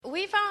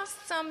we've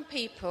asked some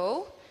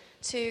people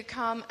to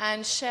come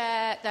and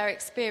share their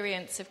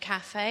experience of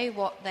cafe,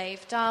 what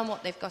they've done,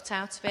 what they've got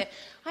out of it.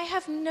 I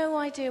have no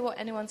idea what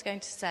anyone's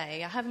going to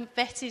say. I haven't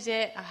vetted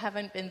it, I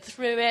haven't been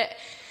through it,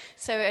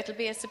 so it'll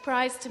be a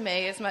surprise to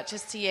me as much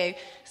as to you.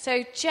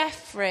 So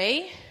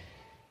Jeffrey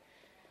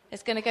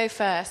is going to go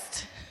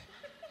first,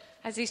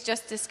 as he's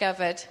just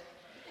discovered.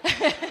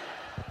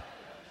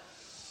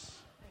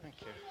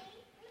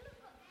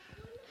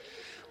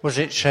 Was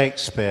it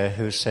Shakespeare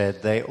who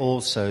said, "They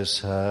also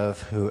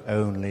serve who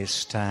only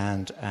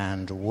stand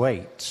and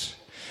wait"?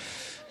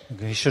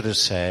 He should have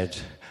said,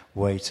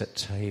 "Wait at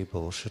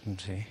table,"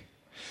 shouldn't he?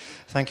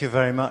 Thank you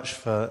very much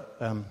for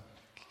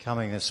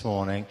coming this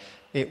morning.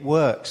 It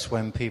works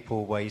when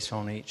people wait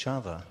on each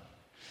other.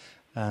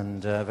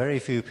 And very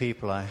few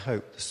people, I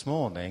hope, this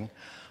morning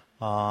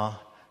are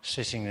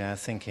sitting there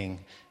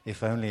thinking,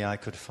 if only I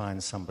could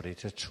find somebody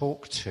to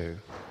talk to.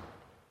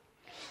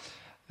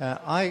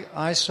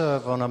 I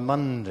serve on a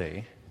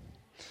Monday.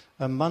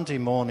 A Monday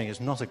morning is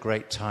not a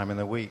great time in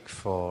the week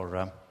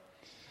for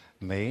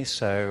me,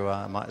 so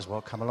I might as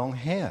well come along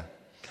here.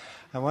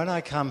 And when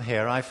I come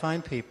here, I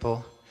find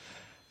people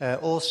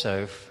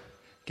also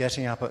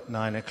getting up at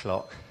 9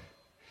 o'clock,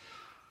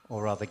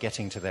 or rather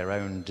getting to their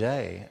own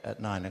day at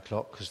 9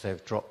 o'clock because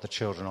they've dropped the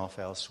children off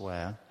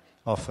elsewhere,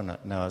 often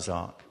at Noah's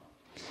Ark.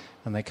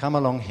 And they come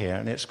along here,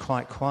 and it's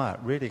quite quiet,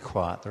 really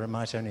quiet. There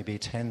might only be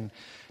 10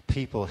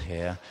 people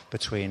here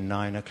between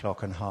 9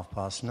 o'clock and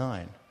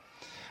 9:30.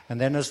 And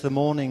then as the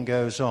morning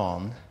goes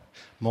on,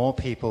 more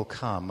people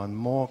come and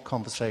more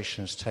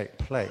conversations take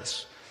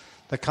place.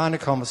 The kind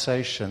of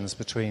conversations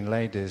between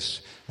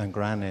ladies and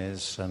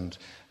grannies and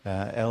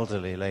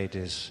elderly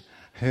ladies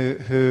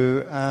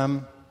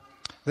that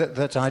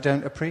I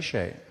don't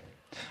appreciate.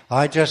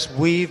 I just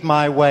weave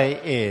my way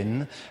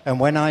in, and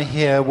when I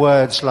hear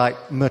words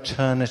like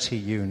maternity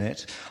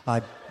unit,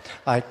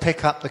 I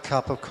pick up the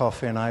cup of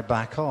coffee and I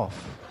back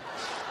off.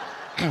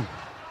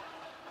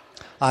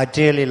 I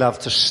dearly love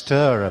to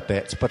stir a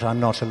bit, but I'm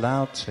not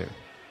allowed to.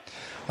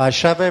 I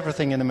shove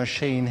everything in a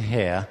machine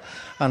here,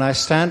 and I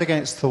stand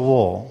against the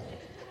wall,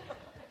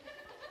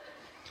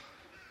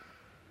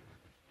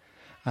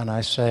 and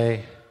I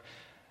say,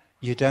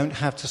 "You don't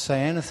have to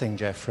say anything,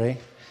 Jeffrey.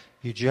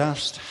 You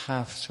just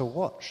have to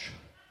watch.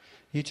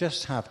 You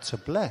just have to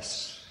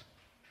bless."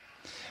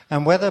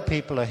 And whether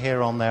people are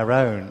here on their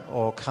own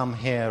or come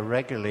here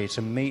regularly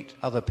to meet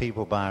other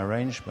people by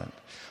arrangement,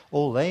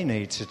 all they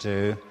need to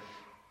do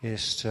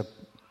is to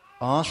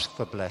ask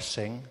for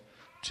blessing,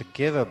 to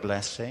give a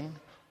blessing,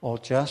 or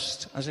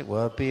just, as it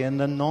were, be in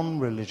the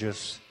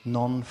non-religious,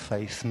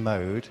 non-faith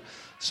mode.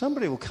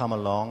 Somebody will come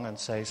along and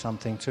say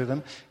something to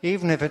them,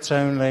 even if it's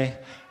only,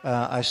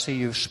 "I see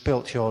you've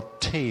spilt your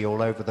tea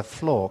all over the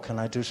floor. Can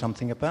I do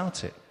something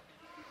about it?"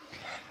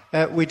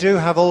 We do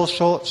have all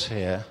sorts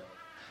here,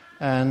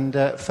 and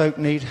folk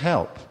need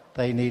help.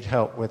 They need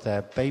help with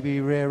their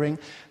baby rearing.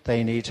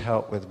 They need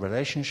help with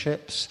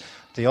relationships.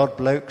 The odd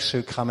blokes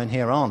who come in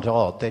here aren't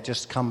odd. They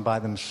just come by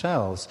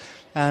themselves.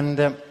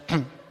 And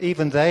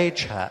even they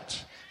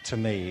chat to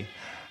me.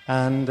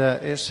 And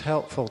it's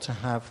helpful to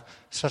have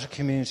such a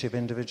community of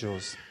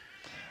individuals.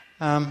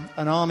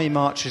 An army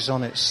marches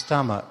on its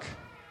stomach.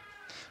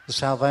 The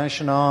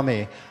Salvation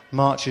Army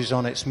marches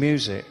on its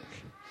music.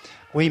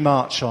 We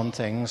march on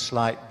things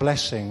like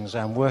blessings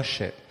and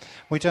worship.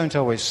 We don't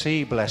always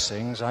see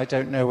blessings. I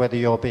don't know whether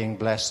you're being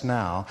blessed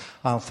now.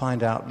 I'll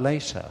find out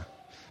later,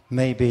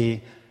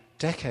 maybe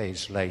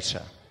decades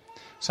later.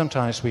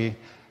 Sometimes we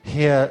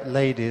hear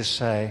ladies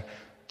say,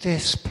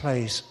 "This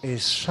place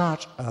is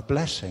such a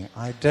blessing.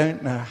 I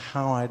don't know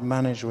how I'd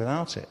manage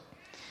without it."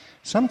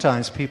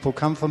 Sometimes people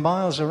come for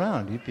miles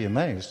around. You'd be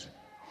amazed.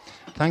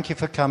 Thank you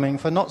for coming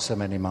for not so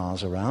many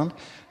miles around.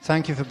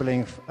 Thank you for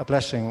being a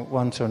blessing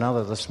one to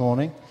another this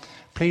morning.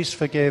 Please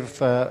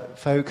forgive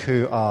folk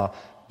who are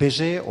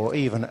busy or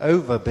even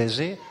over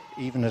busy,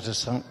 even at a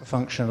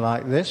function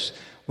like this.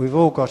 We've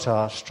all got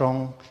our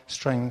strong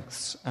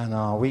strengths and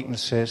our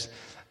weaknesses,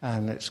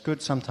 and it's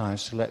good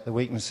sometimes to let the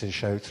weaknesses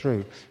show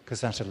through, because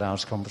that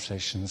allows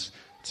conversations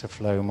to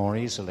flow more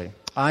easily.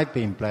 I've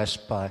been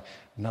blessed by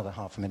another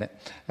half a minute,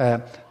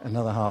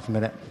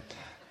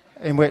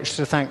 in which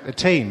to thank the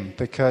team,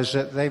 because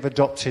they've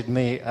adopted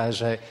me as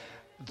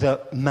the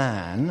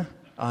man.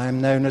 I am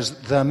known as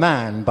the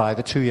man by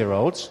the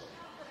 2-year-olds.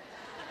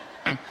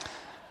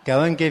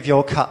 Go and give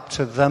your cup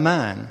to the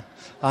man.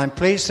 I'm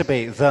pleased to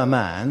be the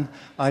man.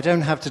 I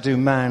don't have to do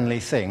manly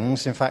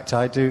things. In fact,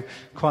 I do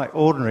quite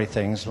ordinary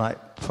things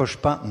like push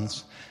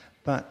buttons.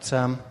 But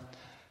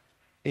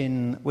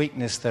in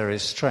weakness there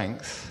is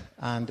strength,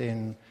 and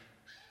in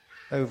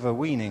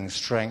overweening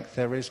strength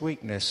there is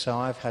weakness. So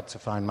I've had to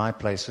find my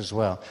place as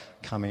well,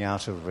 coming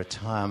out of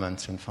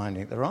retirement and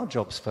finding there are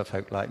jobs for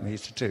folk like me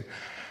to do.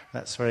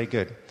 That's very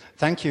good.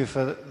 Thank you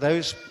for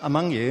those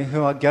among you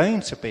who are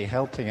going to be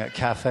helping at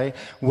Cafe,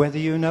 whether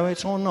you know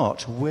it or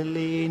not,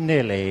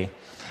 willy-nilly,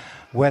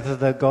 whether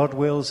the God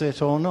wills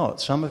it or not.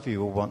 Some of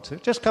you will want to.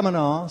 Just come and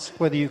ask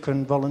whether you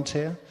can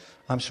volunteer.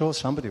 I'm sure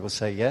somebody will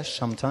say yes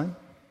sometime.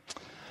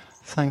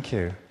 Thank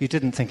you. You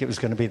didn't think it was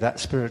going to be that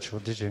spiritual,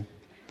 did you?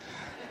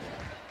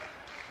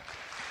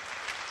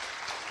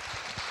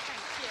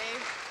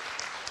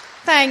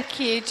 Thank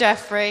you,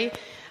 Geoffrey.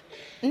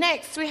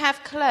 Next, we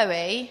have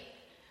Chloe,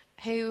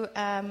 who,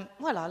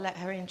 I'll let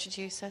her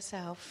introduce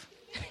herself.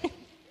 Or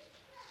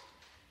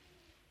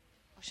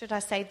should I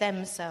say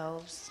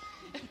themselves?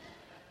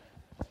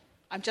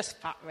 I'm just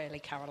fat, really,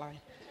 Caroline.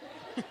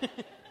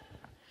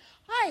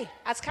 Hi,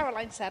 as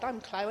Caroline said, I'm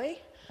Chloe.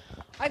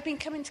 I've been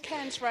coming to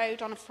Cairns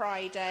Road on a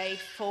Friday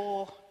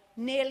for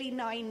nearly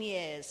 9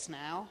 years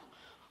now,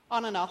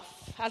 on and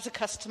off, as a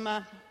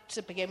customer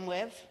to begin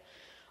with.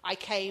 I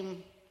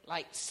came,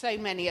 like so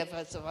many of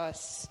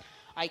us,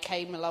 I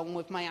came along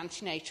with my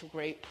antenatal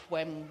group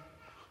when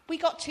we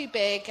got too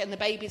big and the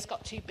babies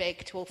got too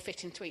big to all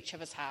fit into each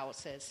other's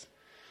houses.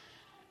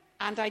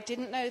 And I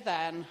didn't know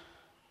then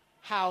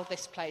how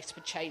this place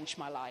would change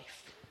my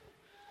life.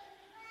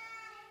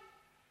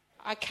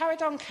 I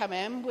carried on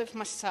coming with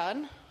my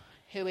son,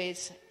 who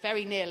is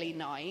very nearly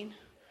 9,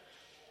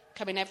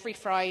 coming every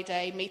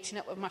Friday, meeting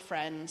up with my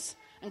friends,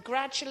 and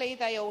gradually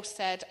they all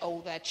said,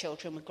 their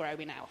children were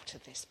growing out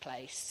of this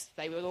place.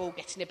 They were all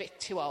getting a bit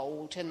too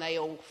old, and they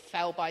all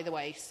fell by the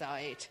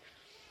wayside.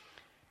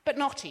 But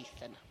not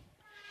Ethan.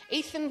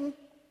 Ethan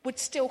would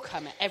still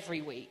come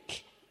every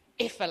week,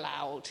 if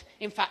allowed.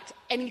 In fact,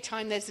 any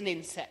time there's an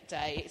inset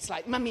day, it's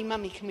like,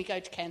 Mummy, can we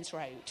go to Cairns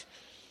Road?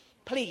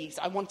 Please,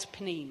 I want a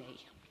panini.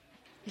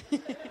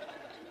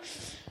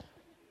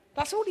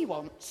 That's all he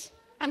wants.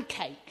 And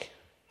cake.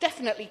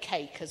 Definitely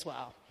cake as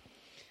well.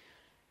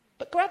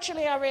 But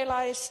gradually I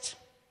realised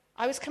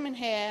I was coming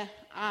here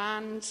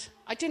and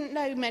I didn't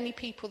know many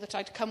people that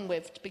I'd come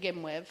with to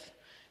begin with,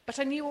 but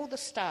I knew all the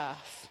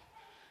staff.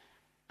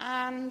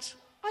 And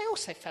I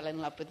also fell in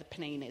love with the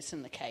paninis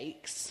and the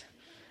cakes.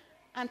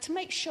 And to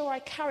make sure I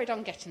carried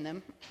on getting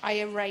them,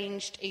 I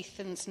arranged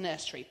Ethan's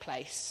nursery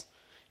place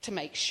to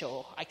make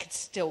sure I could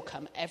still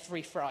come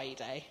every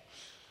Friday.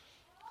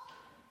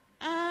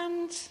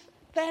 And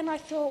then I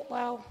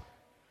thought,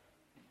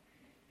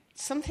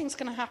 something's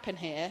going to happen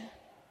here.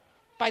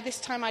 By this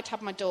time, I'd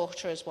had my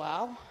daughter as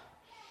well.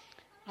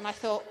 And I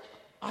thought,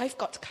 I've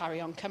got to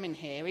carry on coming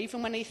here.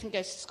 Even when Ethan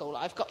goes to school,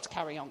 I've got to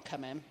carry on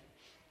coming.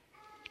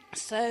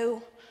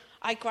 So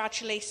I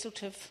gradually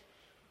sort of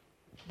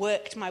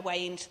worked my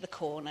way into the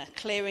corner,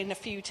 clearing a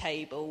few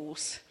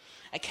tables,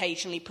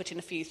 occasionally putting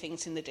a few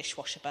things in the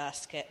dishwasher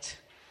basket.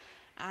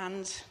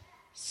 And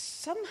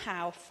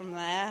somehow from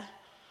there,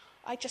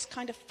 I just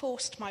kind of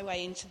forced my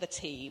way into the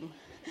team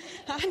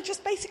and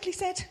just basically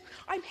said,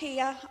 I'm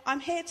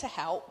here to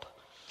help,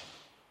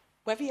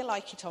 whether you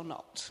like it or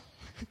not.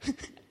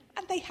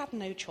 And they had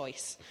no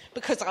choice,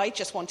 because I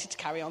just wanted to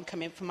carry on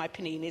coming for my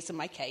paninis and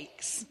my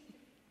cakes.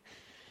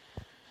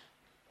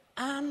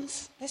 And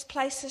this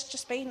place has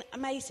just been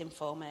amazing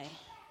for me.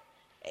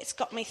 It's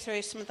got me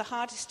through some of the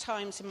hardest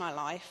times in my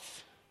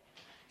life.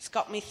 It's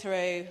got me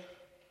through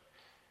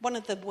one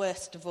of the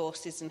worst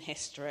divorces in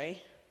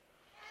history.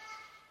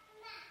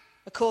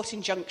 A court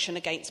injunction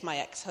against my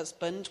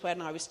ex-husband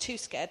when I was too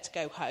scared to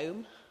go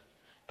home.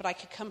 But I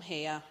could come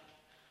here.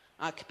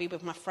 I could be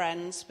with my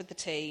friends, with the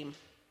team.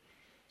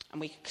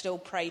 And we could all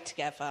pray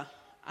together.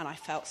 And I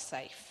felt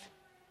safe.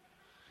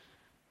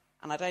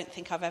 And I don't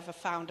think I've ever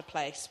found a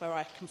place where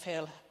I can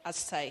feel as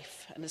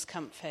safe and as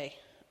comfy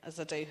as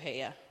I do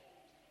here.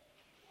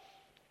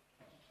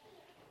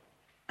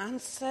 And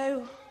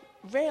so,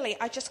 really,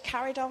 I just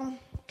carried on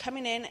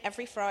coming in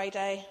every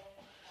Friday,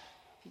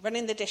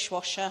 running the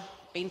dishwasher,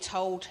 being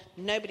told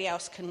nobody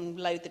else can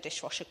load the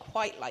dishwasher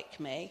quite like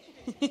me.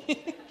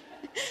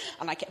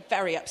 And I get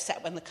very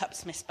upset when the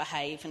cups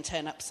misbehave and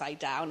turn upside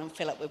down and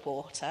fill up with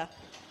water.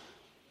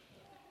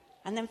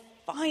 And then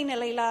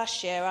finally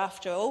last year,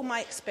 after all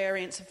my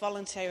experience of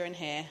volunteering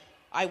here,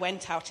 I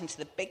went out into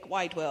the big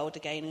wide world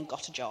again and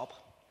got a job.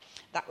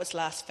 That was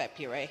last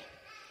February.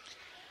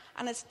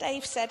 And as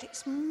Dave said,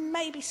 it's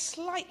maybe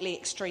slightly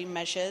extreme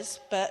measures,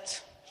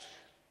 but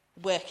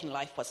working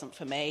life wasn't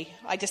for me.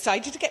 I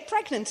decided to get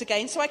pregnant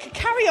again so I could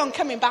carry on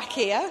coming back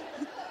here.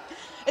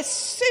 As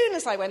soon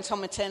as I went on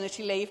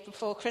maternity leave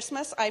before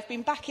Christmas, I've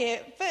been back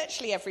here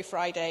virtually every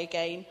Friday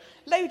again,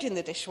 loading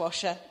the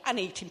dishwasher and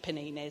eating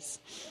paninis.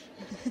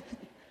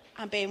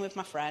 And being with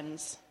my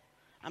friends,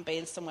 and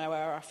being somewhere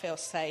where I feel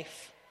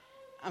safe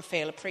and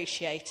feel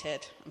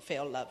appreciated and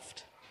feel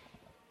loved.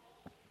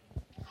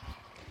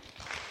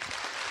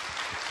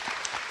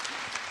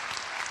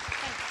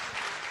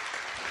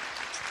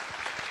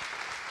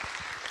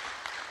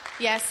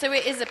 Yeah, so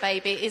it is a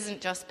baby, it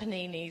isn't just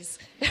paninis.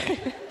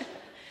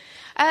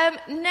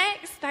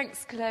 Next,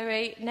 thanks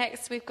Chloe,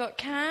 next we've got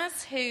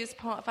Kaz, who's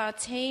part of our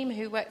team,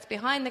 who works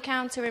behind the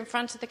counter, in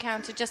front of the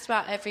counter, just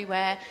about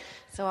everywhere.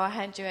 So I'll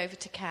hand you over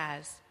to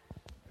Kaz.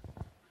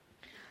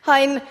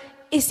 Hi,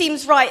 it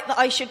seems right that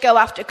I should go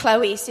after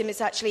Chloe, since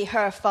it's actually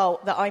her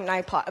fault that I'm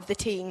now part of the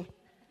team.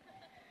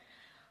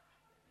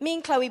 Me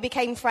and Chloe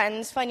became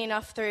friends, funny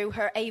enough, through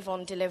her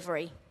Avon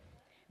delivery.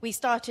 We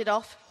started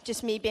off,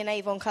 just me being an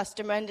Avon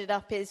customer, ended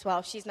up as,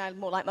 well, she's now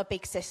more like my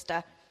big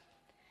sister.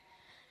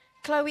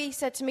 Chloe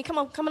said to me,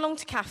 come along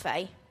to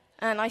cafe.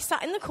 And I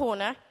sat in the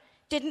corner,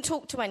 didn't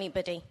talk to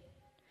anybody.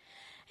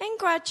 And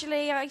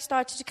gradually I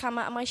started to come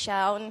out of my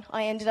shell, and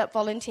I ended up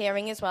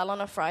volunteering as well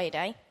on a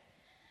Friday.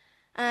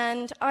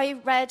 And I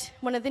read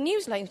one of the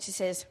news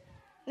notices.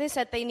 They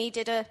said they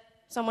needed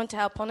someone to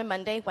help on a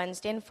Monday,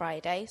 Wednesday and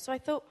Friday. So I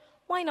thought,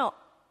 why not?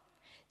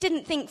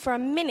 Didn't think for a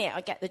minute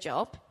I'd get the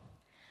job,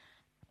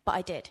 but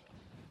I did.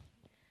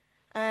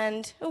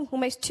 And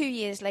almost 2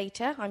 years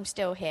later, I'm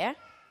still here.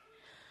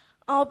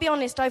 I'll be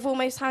honest, I've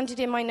almost handed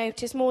in my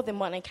notice more than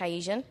one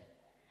occasion.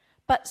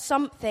 But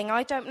something,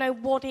 I don't know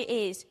what it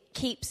is,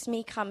 keeps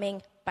me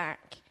coming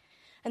back.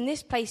 And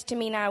this place to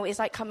me now is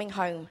like coming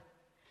home.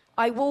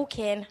 I walk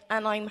in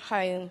and I'm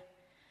home.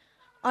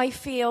 I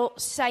feel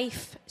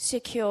safe,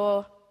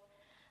 secure,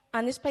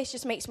 and this place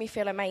just makes me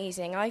feel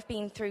amazing. I've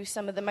been through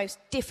some of the most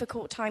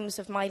difficult times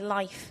of my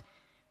life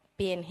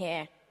being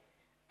here,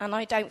 and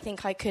I don't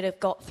think I could have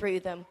got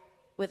through them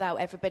without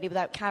everybody,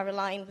 without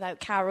Caroline,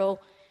 without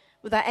Carol,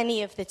 without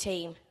any of the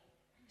team.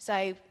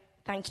 So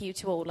thank you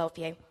to all of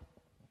you.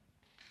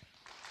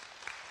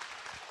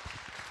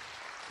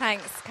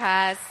 Thanks,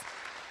 Kaz.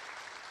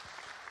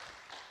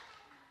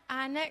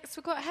 And next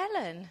we've got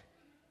Helen,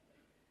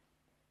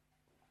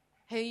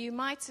 who you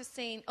might have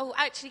seen,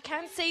 actually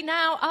can see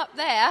now up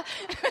there.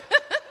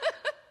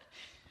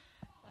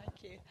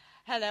 Thank you.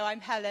 Hello, I'm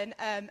Helen,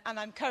 and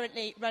I'm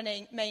currently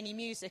running Mainey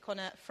Music on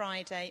a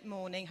Friday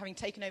morning, having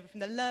taken over from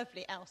the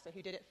lovely Elsa,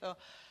 who did it for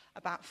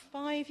about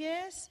 5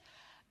 years.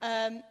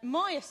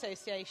 My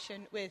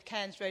association with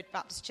Cairns Road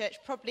Baptist Church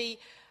probably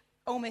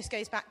almost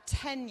goes back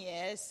 10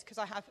 years, because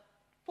I have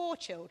 4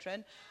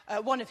 children,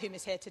 one of whom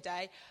is here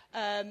today.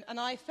 And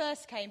I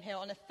first came here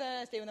on a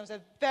Thursday when there was a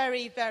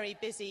very, very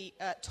busy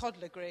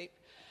toddler group.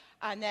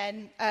 And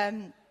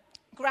then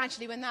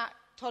gradually, when that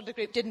toddler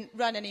group didn't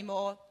run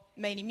anymore,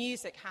 Mainey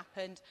Music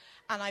happened.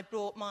 And I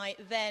brought my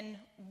then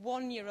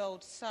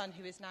 1-year-old son,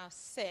 who is now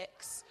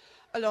 6,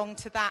 along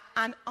to that.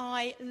 And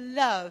I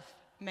love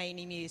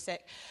Mainey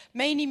Music.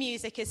 Mainey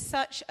Music is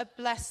such a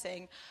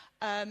blessing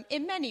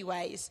in many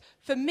ways.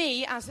 For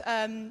me, as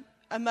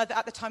a mother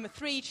at the time of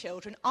 3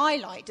 children, I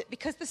liked it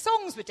because the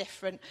songs were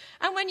different.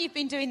 And when you've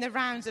been doing the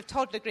rounds of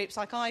toddler groups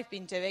like I've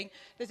been doing,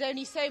 there's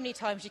only so many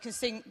times you can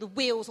sing The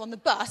Wheels on the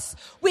Bus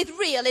with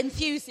real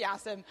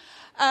enthusiasm.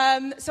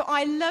 So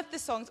I loved the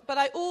songs, but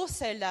I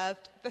also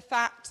loved the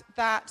fact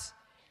that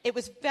it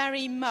was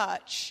very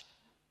much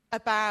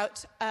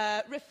about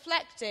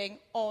reflecting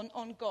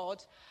on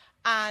God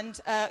and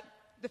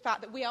the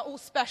fact that we are all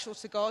special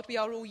to God, we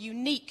are all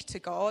unique to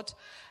God,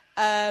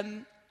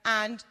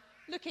 and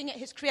looking at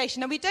his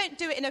creation. And we don't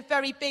do it in a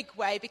very big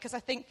way, because I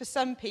think for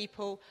some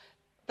people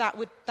that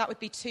would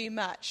be too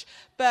much.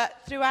 But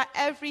throughout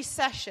every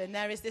session,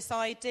 there is this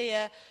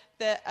idea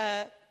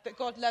that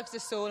God loves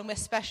us all and we're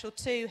special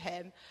to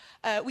him.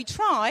 We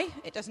try,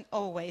 it doesn't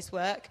always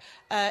work,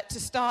 to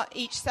start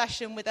each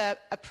session with a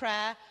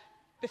prayer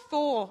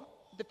before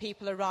the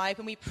people arrive,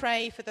 and we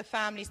pray for the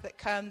families that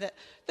come, that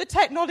the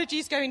technology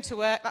is going to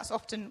work. That's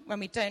often when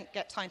we don't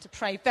get time to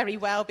pray very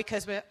well,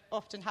 because we're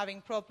often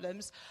having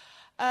problems.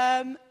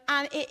 And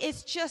it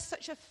is just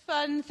such a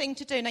fun thing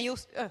to do. Now,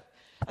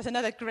 that's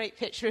another great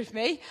picture of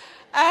me.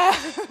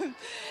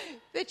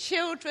 The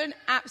children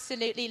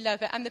absolutely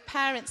love it, and the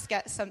parents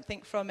get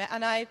something from it.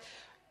 And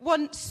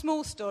one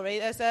small story,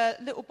 there's a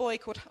little boy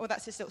called,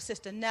 that's his little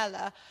sister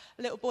Nella,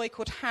 a little boy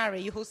called Harry,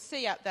 you will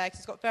see up there, because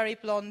he's got very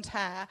blonde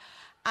hair.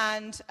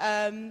 And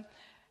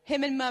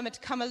him and Mum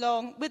had come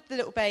along with the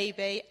little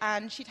baby,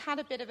 and she'd had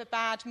a bit of a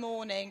bad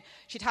morning.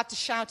 She'd had to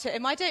shout at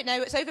him. I don't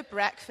know, it's over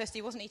breakfast.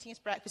 He wasn't eating his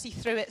breakfast. He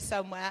threw it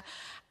somewhere.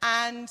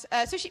 And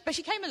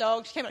she came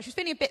along. She was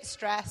feeling a bit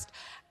stressed.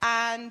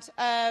 And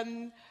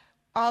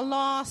our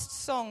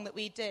last song that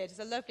we did is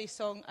a lovely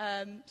song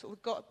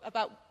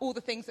about all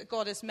the things that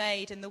God has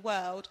made in the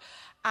world.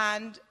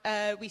 And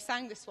we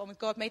sang this one with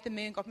God made the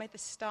moon, God made the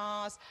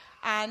stars,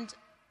 and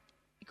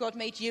God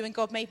made you and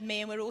God made me,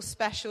 and we're all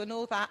special and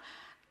all that.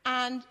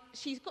 And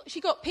she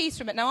got peace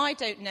from it. Now, I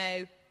don't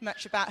know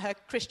much about her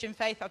Christian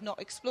faith. I've not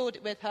explored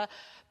it with her.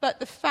 But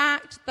the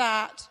fact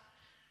that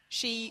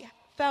she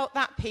felt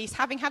that peace,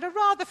 having had a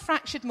rather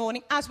fractured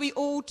morning, as we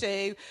all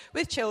do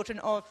with children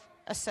of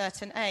a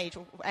certain age,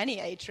 or any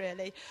age,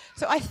 really.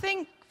 So I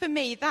think, for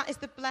me, that is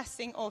the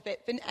blessing of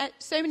it. In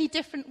so many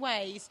different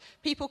ways.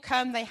 People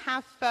come, they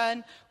have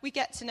fun, we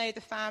get to know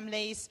the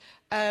families.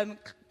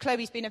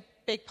 Chloe's been a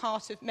big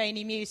part of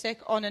Mainey Music,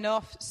 on and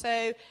off.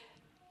 So,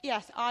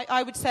 yes,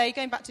 I would say,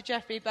 going back to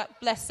Jeffrey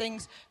about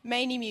blessings,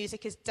 Mainey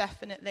Music is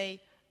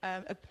definitely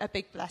a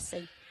big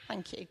blessing.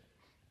 Thank you.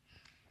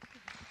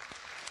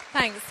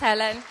 Thanks,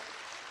 Helen.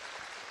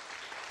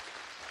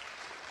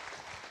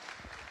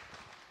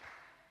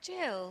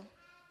 Jill,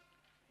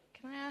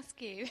 can I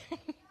ask you?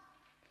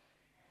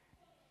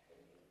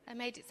 I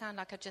made it sound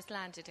like I just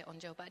landed it on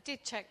Jill, but I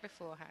did check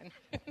beforehand.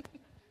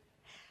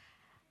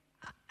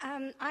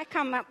 I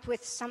come up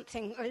with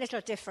something a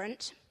little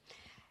different.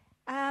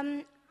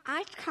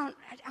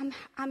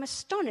 I'm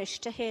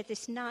astonished to hear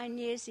this 9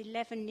 years,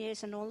 11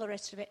 years, and all the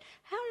rest of it.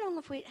 How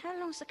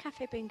long's the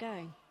cafe been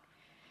going?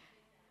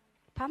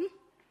 Pardon?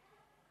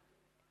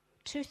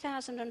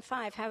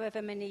 2005,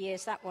 however many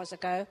years that was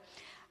ago.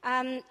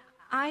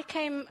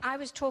 I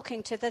was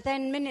talking to the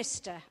then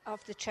minister of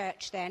the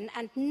church then,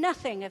 and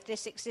nothing of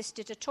this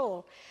existed at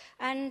all.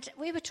 And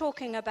we were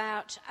talking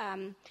about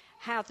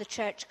how the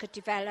church could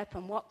develop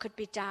and what could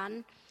be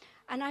done.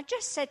 And I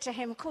just said to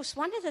him, of course,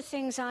 one of the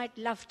things I'd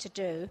love to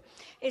do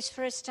is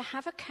for us to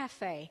have a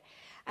cafe.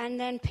 And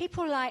then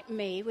people like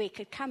me, we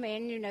could come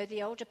in,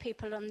 the older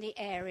people in the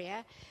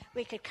area,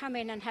 we could come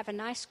in and have a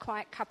nice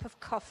quiet cup of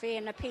coffee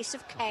and a piece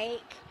of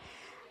cake.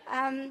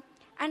 And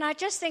I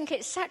just think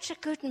it's such a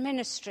good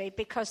ministry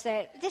because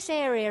this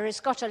area has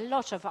got a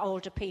lot of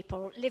older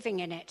people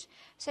living in it.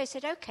 So he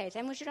said, okay,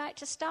 then would you like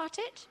to start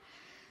it?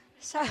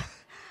 So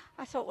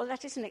I thought, well,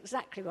 that isn't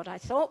exactly what I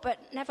thought, but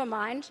never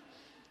mind.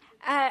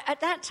 At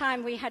that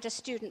time, we had a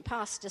student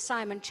pastor,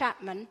 Simon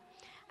Chapman,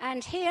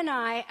 and he and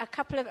I, I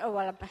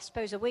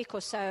suppose a week or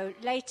so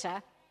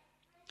later,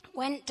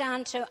 went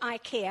down to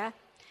IKEA,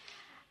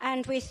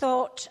 and we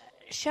thought,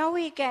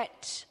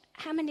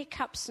 how many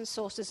cups and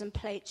saucers and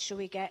plates shall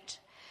we get?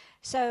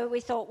 So we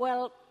thought,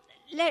 well,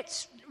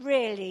 let's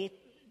really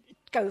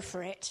go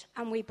for it.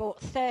 And we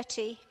bought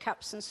 30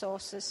 cups and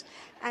saucers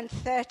and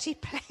 30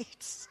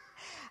 plates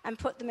and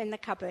put them in the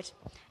cupboard.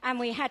 And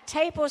we had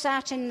tables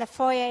out in the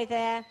foyer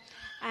there.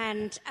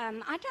 And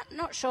I'm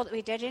not sure that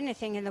we did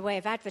anything in the way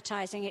of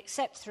advertising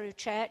except through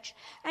church.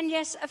 And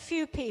yes, a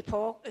few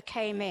people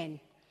came in.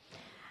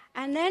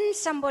 And then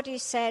somebody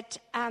said,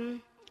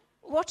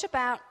 what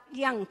about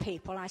young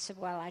people? I said,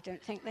 well, I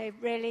don't think they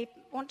really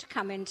want to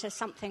come into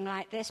something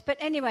like this. But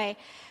anyway,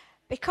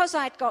 because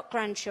I'd got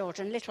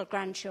little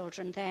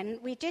grandchildren then,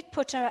 we did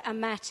put a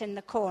mat in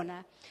the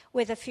corner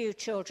with a few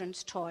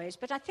children's toys.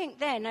 But I think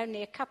then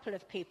only a couple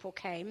of people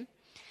came.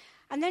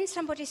 And then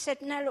somebody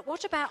said, no, look,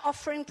 what about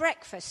offering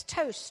breakfast,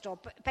 toast or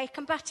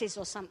bacon butties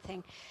or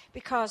something?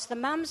 Because the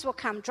mums will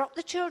come, drop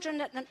the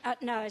children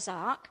at Noah's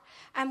Ark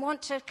and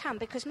want to come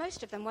because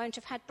most of them won't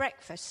have had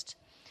breakfast.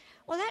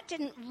 Well, that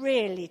didn't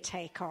really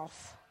take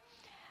off.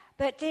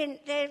 But then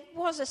there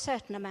was a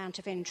certain amount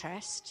of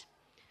interest.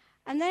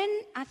 And then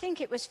I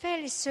think it was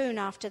fairly soon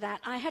after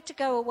that, I had to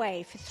go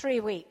away for 3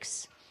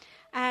 weeks.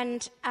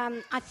 And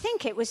I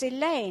think it was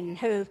Elaine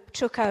who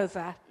took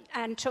over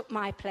and took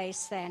my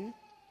place then.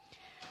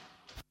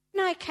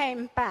 When I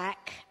came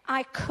back,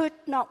 I could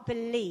not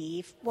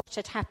believe what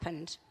had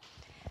happened.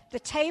 The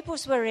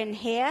tables were in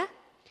here.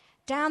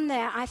 Down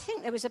there, I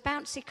think there was a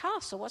bouncy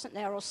castle, wasn't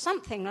there, or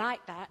something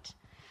like that.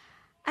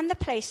 And the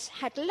place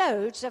had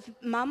loads of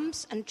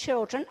mums and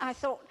children. I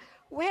thought,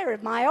 where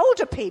have my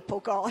older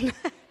people gone?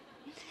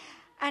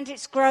 And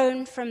it's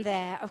grown from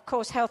there. Of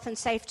course, health and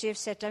safety have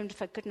said, don't,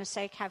 for goodness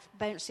sake, have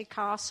bouncy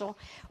castle.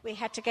 We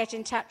had to get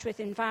in touch with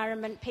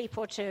environment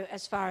people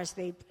as far as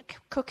the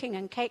cooking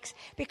and cakes.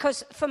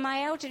 Because for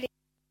my elderly,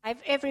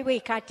 every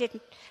week I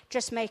didn't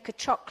just make a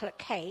chocolate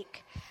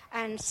cake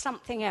and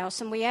something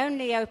else. And we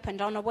only opened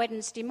on a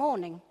Wednesday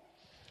morning.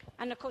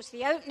 And, of course,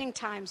 the opening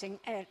times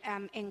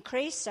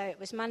increased. So it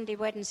was Monday,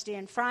 Wednesday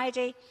and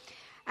Friday.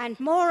 And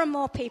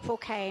more people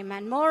came.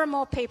 And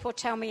more people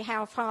tell me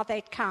how far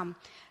they'd come.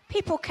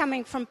 People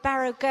coming from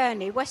Barrow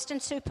Gurney,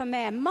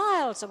 Weston-super-Mare,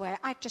 miles away.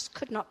 I just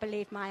could not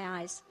believe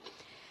my eyes.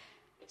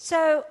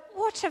 So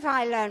what have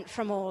I learnt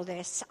from all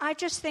this? I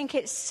just think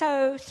it's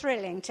so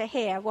thrilling to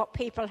hear what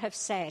people have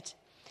said.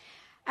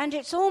 And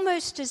it's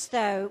almost as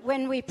though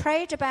when we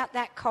prayed about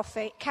that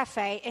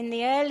cafe in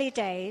the early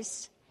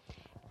days,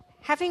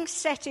 having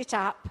set it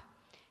up,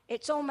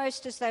 it's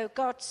almost as though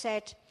God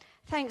said,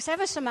 thanks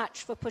ever so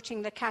much for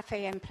putting the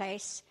cafe in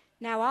place.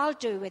 Now I'll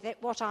do with it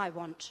what I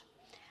want.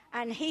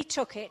 And he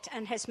took it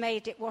and has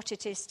made it what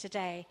it is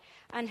today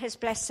and has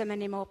blessed so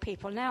many more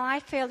people. Now,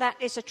 I feel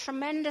that is a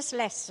tremendous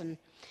lesson.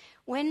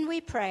 When we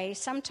pray,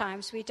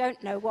 sometimes we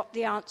don't know what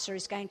the answer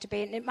is going to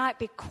be, and it might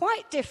be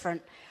quite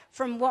different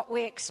from what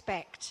we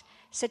expect.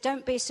 So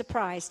don't be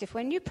surprised if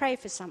when you pray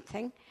for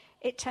something,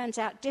 it turns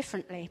out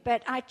differently.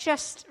 But I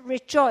just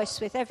rejoice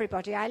with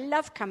everybody. I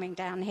love coming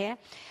down here.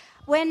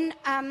 When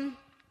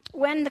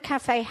the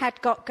cafe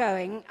had got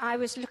going, I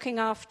was looking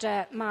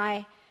after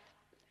my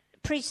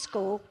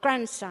preschool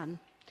grandson,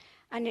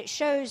 and it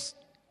shows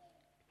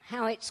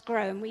how it's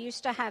grown. We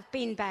used to have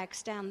bean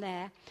bags down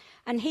there,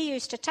 and he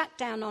used to tuck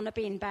down on a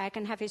bean bag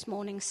and have his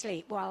morning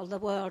sleep while the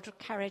world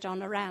carried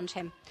on around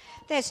him.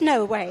 There's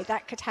no way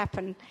that could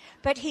happen.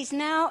 But he's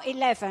now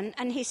 11,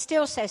 and he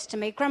still says to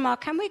me, Grandma,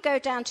 can we go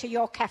down to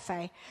your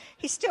cafe?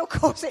 He still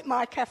calls it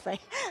my cafe,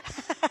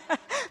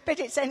 but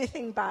it's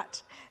anything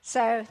but.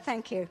 So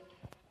thank you.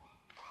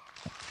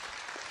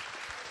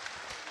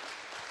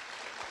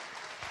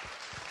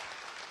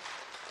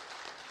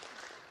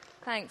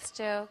 Thanks,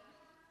 Jill.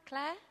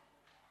 Claire?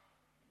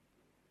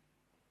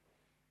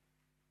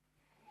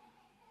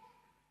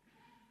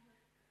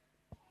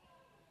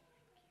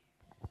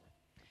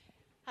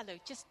 Hello, Hello,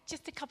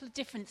 just a couple of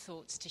different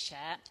thoughts to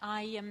share.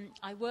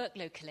 I work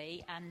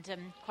locally, and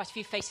quite a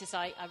few faces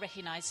I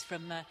recognise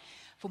from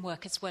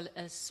work as well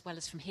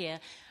as from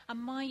here. And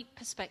my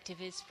perspective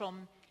is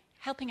from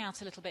helping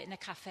out a little bit in a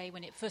cafe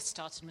when it first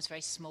started and was very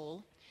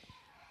small,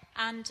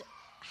 and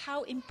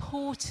how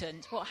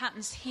important what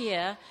happens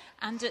here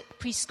and at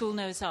Preschool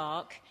Noah's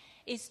Ark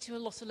is to a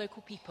lot of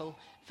local people,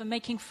 for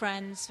making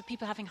friends, for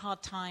people having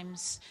hard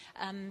times.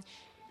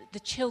 The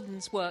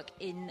children's work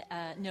in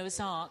Noah's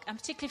Ark, and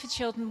particularly for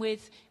children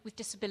with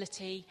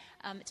disability,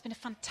 it's been a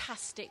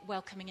fantastic,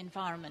 welcoming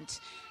environment.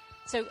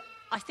 So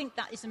I think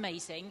that is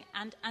amazing.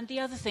 And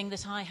the other thing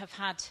that I have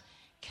had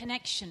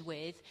connection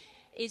with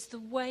is the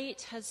way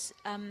it has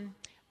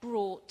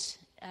brought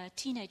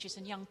teenagers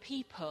and young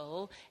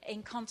people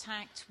in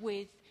contact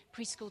with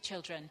preschool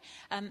children.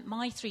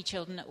 My 3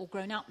 children are all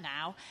grown up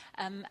now,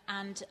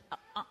 and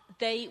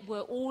they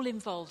were all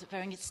involved at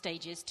varying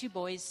stages, 2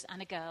 boys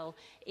and a girl,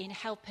 in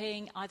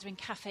helping either in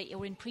cafe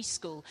or in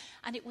preschool.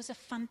 And it was a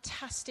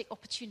fantastic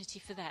opportunity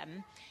for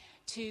them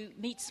to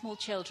meet small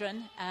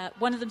children.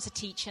 One of them's a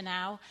teacher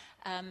now,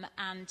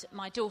 and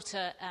my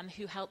daughter,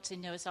 who helped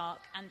in Noah's Ark,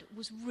 and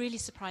was really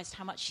surprised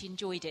how much she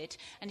enjoyed it,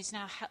 and is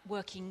now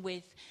working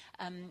with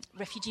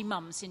refugee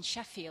mums in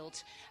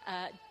Sheffield,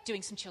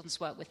 doing some children's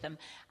work with them.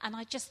 And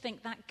I just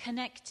think that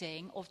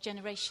connecting of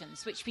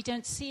generations, which we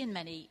don't see in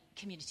many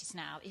communities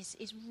now,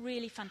 is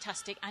really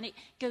fantastic, and it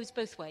goes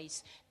both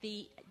ways.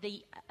 The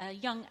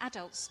young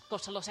adults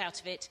got a lot out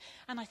of it,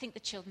 and I think the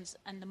children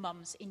and the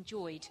mums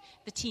enjoyed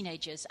the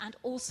teenagers, and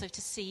also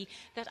to see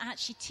that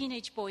actually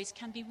teenage boys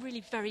can be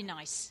really very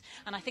nice.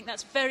 And I think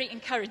that's very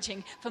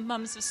encouraging for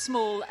mums of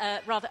small,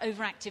 rather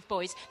overactive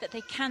boys, that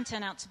they can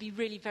turn out to be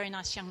really very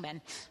nice young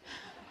men.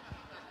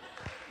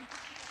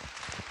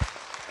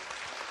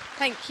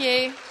 Thank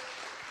you.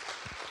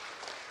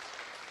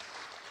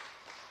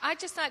 I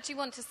just actually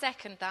want to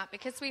second that,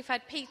 because we've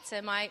had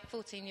Peter, my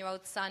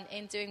 14-year-old son,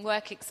 in doing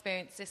work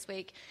experience this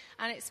week,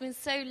 and it's been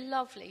so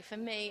lovely for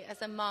me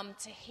as a mum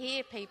to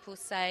hear people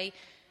say,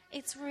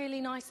 it's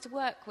really nice to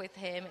work with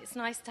him, it's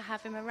nice to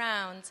have him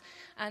around,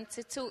 and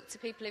to talk to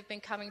people who've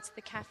been coming to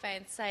the cafe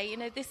and say, you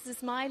know, this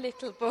is my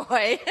little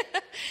boy.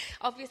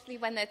 Obviously,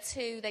 when they're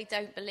 2, they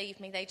don't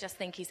believe me, they just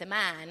think he's a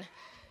man.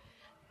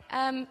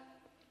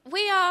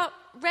 We are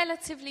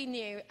relatively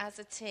new as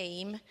a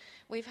team.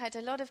 We've had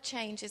a lot of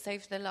changes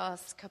over the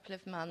last couple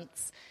of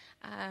months,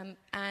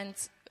 and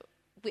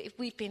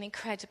we've been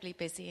incredibly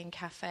busy in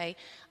cafe.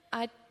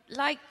 I'd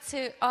like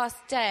to ask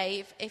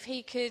Dave if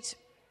he could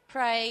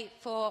pray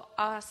for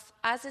us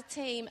as a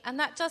team, and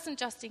that doesn't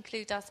just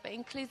include us, but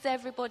includes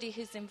everybody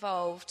who's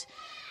involved.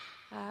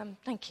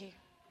 Thank you.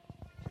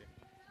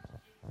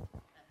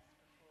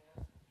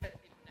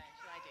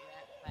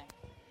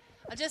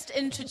 I'll just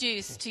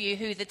introduce to you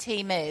who the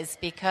team is,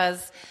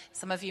 because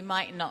some of you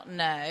might not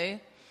know.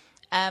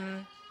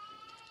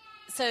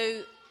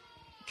 So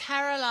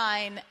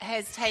Caroline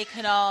has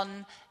taken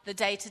on the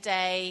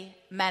day-to-day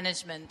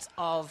management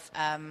of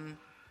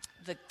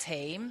the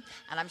team,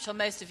 and I'm sure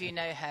most of you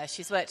know her.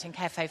 She's worked in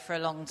cafe for a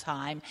long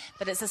time,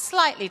 but it's a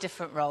slightly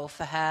different role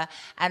for her,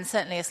 and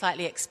certainly a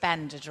slightly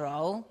expanded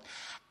role.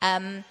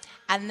 And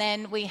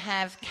then we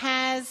have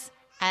Kaz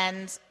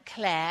and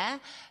Claire,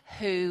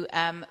 who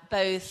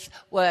both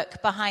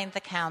work behind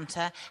the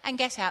counter and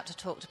get out to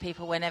talk to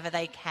people whenever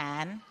they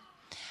can.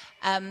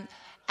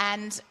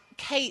 And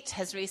Kate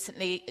has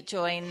recently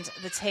joined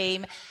the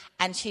team,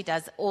 and she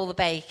does all the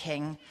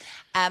baking.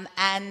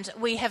 And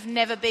we have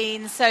never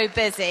been so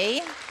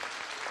busy.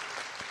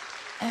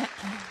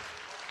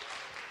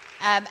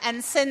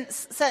 And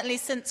certainly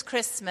since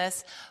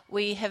Christmas,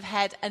 we have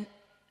had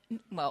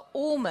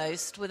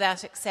almost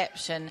without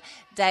exception,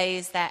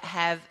 days that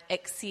have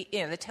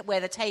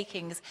where the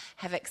takings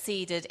have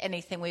exceeded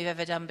anything we've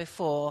ever done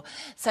before.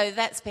 So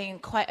that's been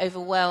quite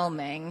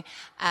overwhelming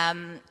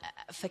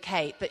for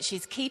Kate, but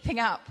she's keeping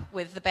up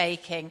with the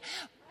baking.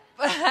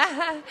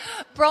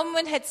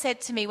 Bronwyn had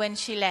said to me when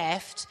she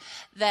left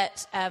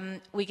that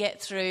we get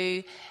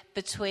through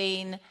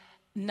between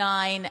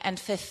 9 and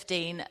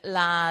 15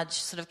 large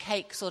sort of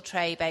cakes or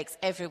tray bakes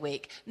every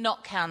week,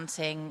 not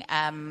counting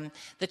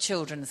the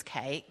children's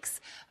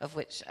cakes, of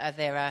which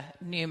there are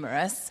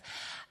numerous.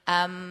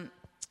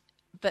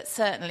 But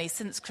certainly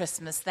since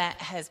Christmas, that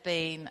has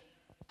been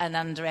an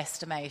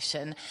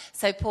underestimation.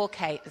 So poor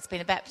Kate, it's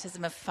been a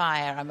baptism of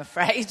fire, I'm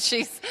afraid.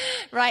 She's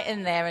right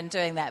in there and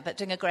doing that, but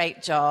doing a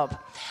great job.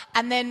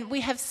 And then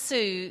we have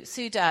Sue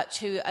Dutch,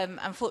 who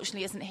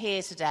unfortunately isn't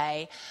here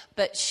today,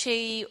 but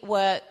she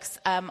works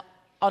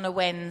on a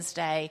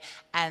Wednesday,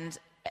 and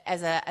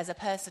as a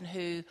person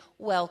who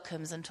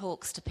welcomes and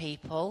talks to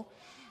people.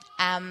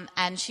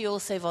 And she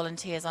also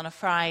volunteers on a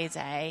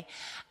Friday.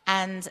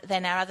 And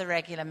then our other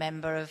regular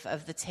member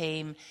of the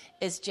team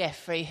is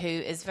Jeffrey, who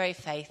is very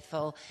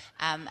faithful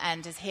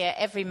and is here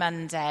every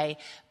Monday,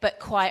 but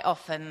quite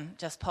often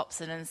just pops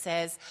in and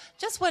says,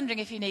 just wondering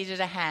if you needed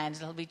a hand.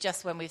 It'll be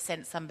just when we've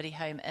sent somebody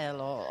home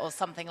ill or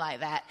something like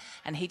that.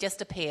 And he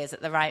just appears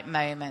at the right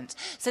moment.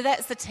 So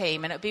that's the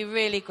team, and it would be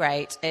really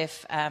great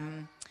if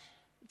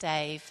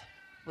Dave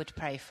would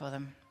pray for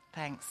them.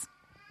 Thanks.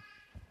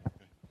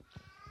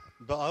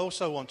 But I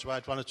also want to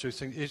add one or two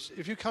things.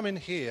 If you come in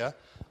here,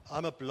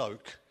 I'm a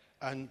bloke,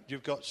 and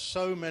you've got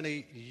so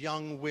many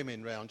young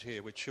women round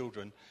here with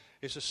children.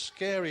 It's a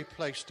scary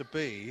place to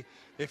be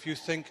if you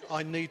think,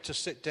 I need to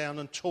sit down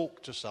and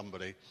talk to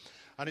somebody.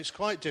 And it's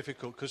quite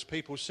difficult because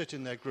people sit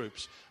in their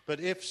groups. But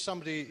if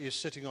somebody is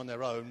sitting on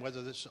their own,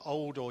 whether it's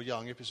old or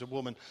young, if it's a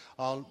woman,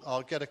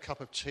 I'll get a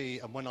cup of tea,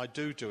 and when I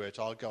do it,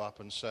 I'll go up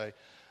and say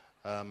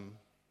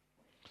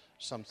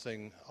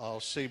something. I'll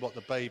see what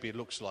the baby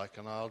looks like,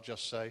 and I'll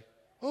just say,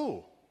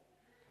 oh,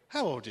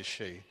 how old is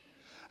she?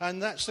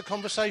 And that's the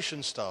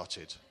conversation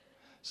started.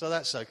 So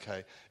that's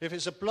okay. If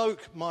it's a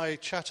bloke, my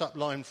chat-up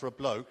line for a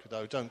bloke,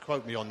 though don't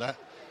quote me on that,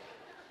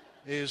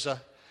 is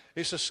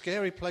it's a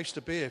scary place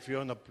to be if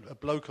you're a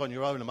bloke on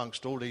your own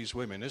amongst all these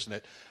women, isn't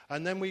it?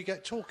 And then we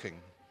get talking.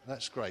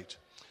 That's great.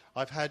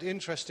 I've had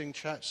interesting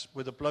chats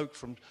with a bloke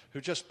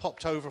who just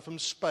popped over from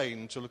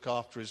Spain to look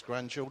after his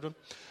grandchildren,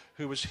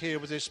 who was here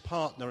with his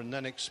partner and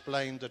then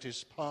explained that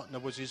his partner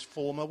was his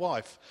former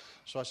wife.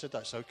 So I said,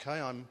 that's okay,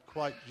 I'm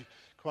quite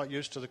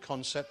used to the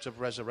concept of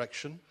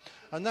resurrection.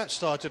 And that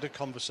started a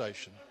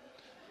conversation.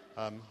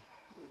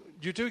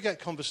 You do get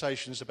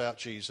conversations about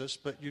Jesus,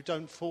 but you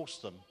don't force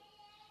them.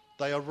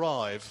 They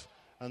arrive,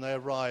 and they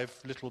arrive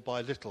little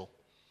by little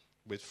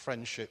with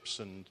friendships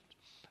and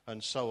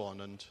so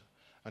on,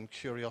 and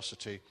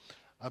curiosity.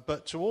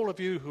 But to all of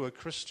you who are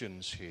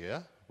Christians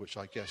here, which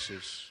I guess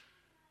is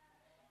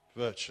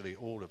virtually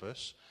all of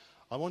us,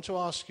 I want to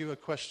ask you a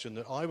question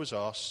that I was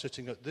asked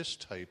sitting at this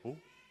table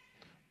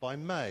by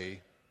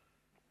May,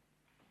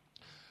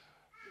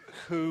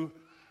 who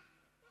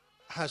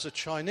has a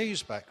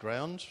Chinese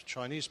background,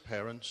 Chinese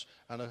parents,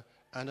 and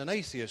an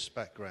atheist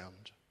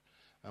background.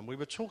 And we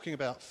were talking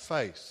about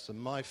faith and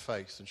my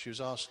faith, and she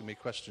was asking me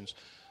questions.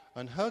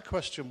 And her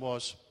question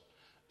was,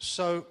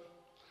 so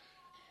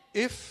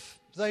if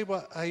they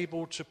were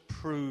able to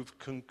prove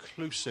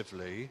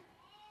conclusively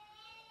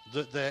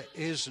that there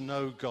is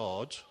no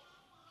God,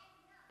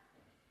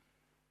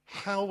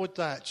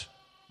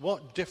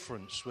 what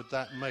difference would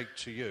that make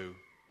to you?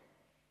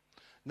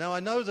 Now, I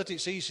know that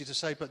it's easy to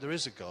say, but there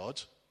is a God,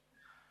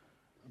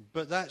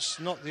 but that's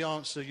not the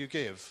answer you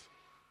give.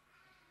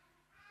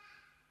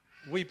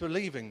 We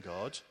believe in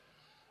God,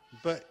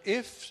 but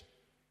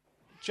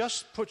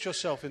just put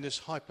yourself in this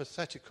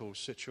hypothetical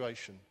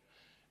situation.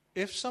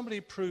 If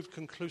somebody proved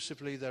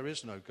conclusively there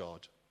is no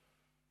God,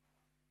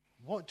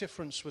 what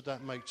difference would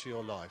that make to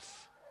your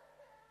life?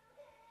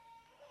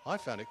 I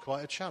found it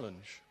quite a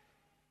challenge.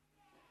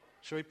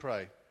 Shall we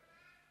pray?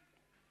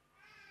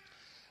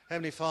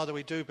 Heavenly Father,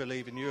 we do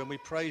believe in you and we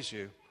praise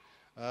you.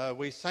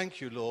 We thank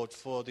you, Lord,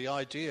 for the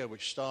idea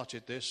which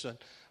started this, and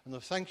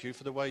thank you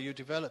for the way you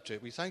developed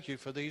it. We thank you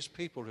for these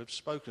people who have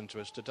spoken to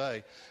us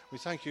today. We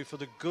thank you for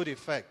the good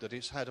effect that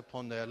it's had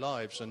upon their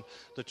lives and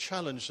the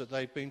challenge that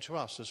they've been to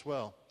us as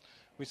well.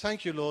 We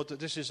thank you, Lord, that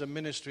this is a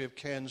ministry of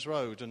Cairns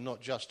Road and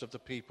not just of the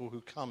people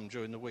who come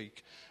during the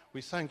week.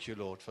 We thank you,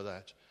 Lord, for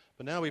that.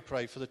 But now we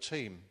pray for the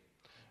team.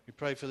 We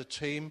pray for the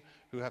team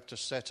who have to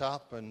set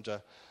up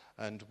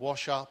and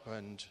wash up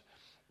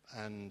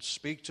and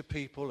speak to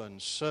people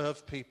and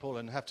serve people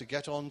and have to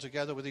get on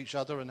together with each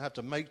other and have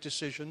to make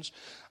decisions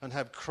and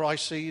have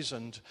crises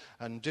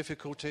and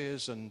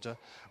difficulties. And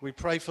we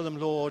pray for them,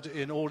 Lord,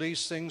 in all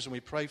these things, and we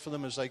pray for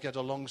them as they get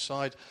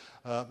alongside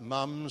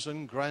mums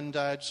and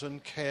granddads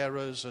and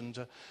carers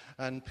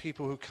and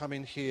people who come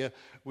in here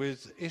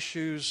with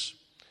issues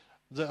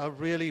that are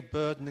really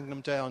burdening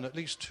them down. At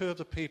least two of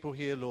the people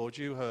here, Lord,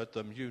 you heard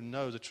them, you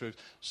know the truth,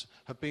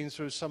 have been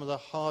through some of the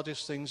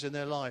hardest things in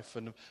their life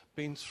and have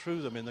been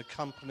through them in the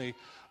company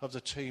of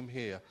the team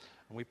here.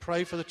 And we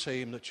pray for the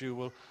team that you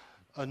will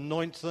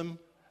anoint them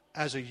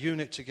as a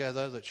unit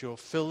together, that you'll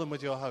fill them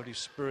with your Holy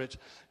Spirit,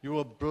 you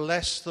will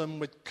bless them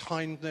with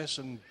kindness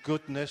and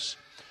goodness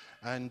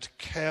and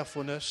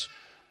carefulness.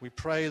 We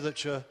pray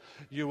that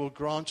you will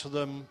grant to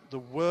them the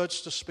words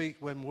to speak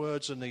when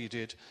words are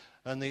needed,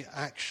 and the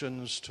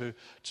actions to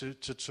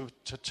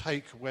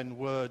take when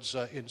words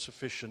are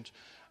insufficient.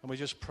 And we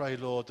just pray,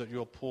 Lord, that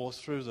you'll pour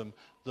through them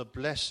the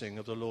blessing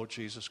of the Lord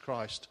Jesus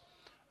Christ.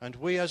 And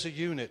we as a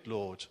unit,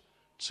 Lord,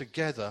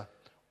 together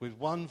with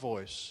one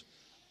voice,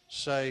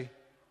 say,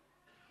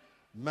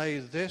 may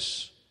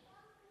this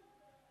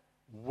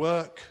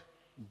work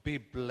be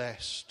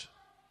blessed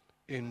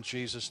in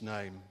Jesus'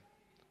 name.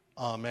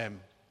 Amen.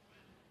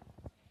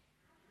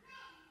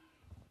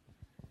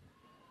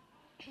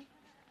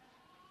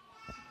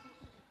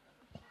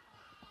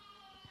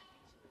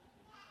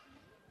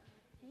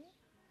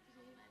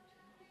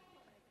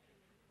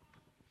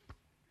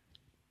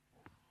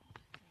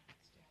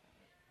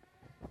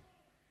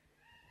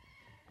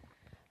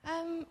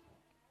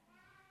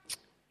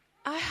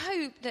 I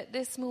hope that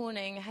this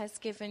morning has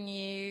given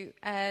you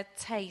a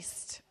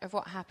taste of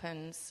what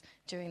happens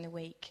during the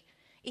week.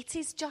 It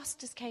is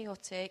just as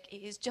chaotic,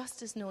 it is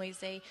just as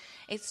noisy,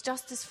 it's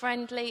just as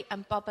friendly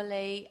and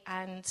bubbly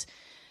and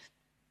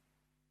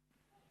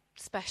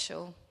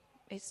special.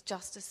 It's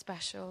just as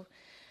special.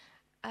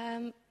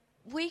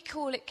 We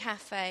call it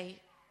cafe,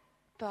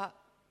 but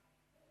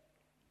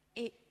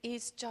it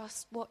is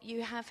just what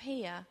you have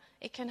here.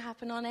 It can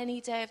happen on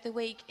any day of the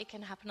week. It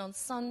can happen on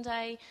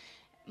Sunday,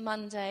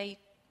 Monday,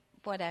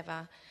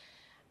 whatever.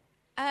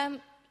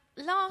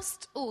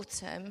 Last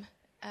autumn,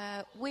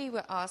 we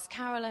were asked,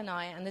 Carol and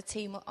I and the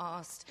team were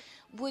asked,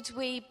 would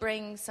we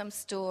bring some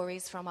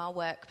stories from our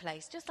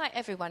workplace, just like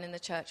everyone in the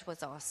church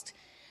was asked.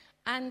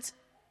 And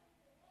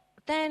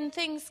then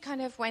things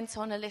kind of went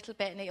on a little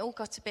bit and it all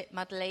got a bit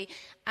muddly.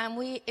 And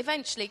we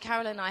eventually,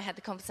 Carol and I had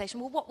the conversation,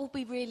 well, what would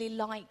we really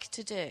like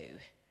to do?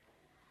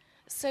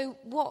 So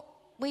what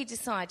we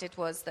decided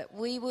was that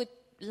we would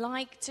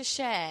like to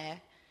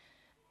share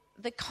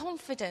the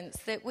confidence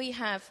that we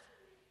have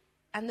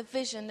and the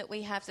vision that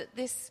we have that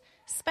this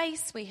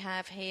space we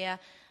have here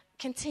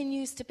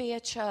continues to be a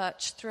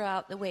church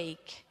throughout the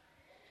week.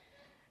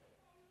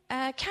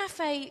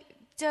 Cafe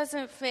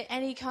doesn't fit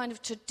any kind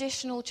of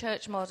traditional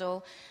church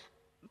model,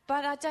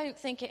 but I don't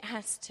think it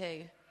has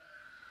to.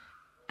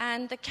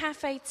 And the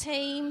cafe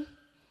team,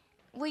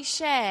 we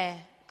share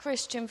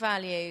Christian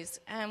values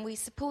and we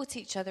support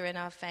each other in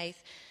our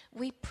faith.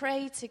 We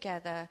pray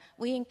together.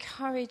 We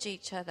encourage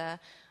each other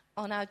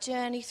on our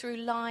journey through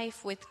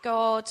life with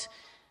God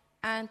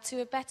and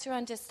to a better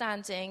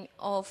understanding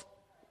of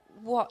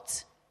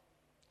what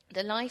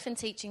the life and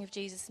teaching of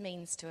Jesus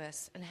means to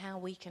us and how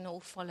we can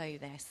all follow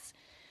this.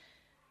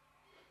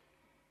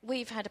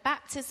 We've had a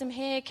baptism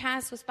here.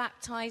 Kaz was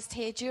baptised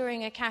here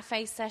during a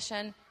cafe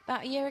session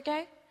about a year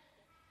ago.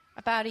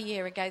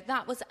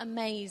 That was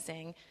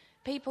amazing.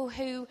 People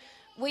who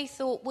we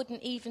thought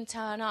wouldn't even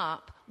turn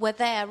up were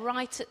there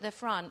right at the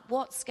front.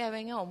 What's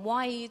going on?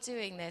 Why are you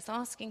doing this?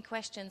 Asking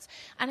questions.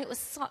 And it was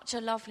such a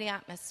lovely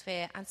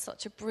atmosphere and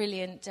such a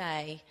brilliant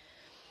day.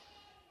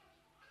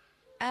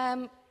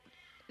 The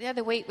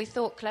other week we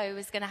thought Chloe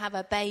was going to have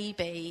a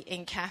baby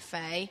in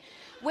cafe.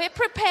 We're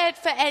prepared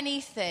for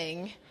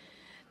anything.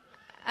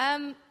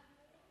 Our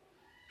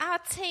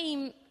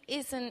team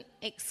isn't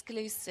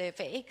exclusive.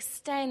 It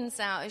extends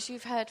out, as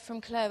you've heard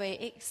from Chloe,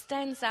 it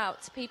extends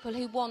out to people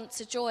who want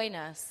to join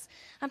us.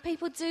 And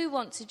people do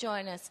want to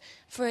join us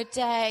for a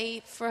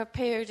day, for a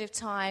period of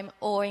time,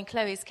 or in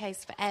Chloe's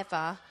case,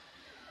 forever.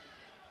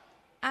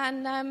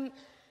 And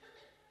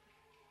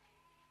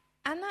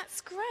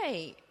that's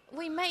great.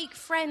 We make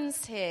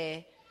friends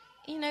here.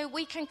 You know,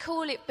 we can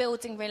call it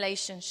building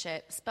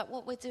relationships, but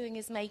what we're doing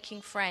is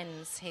making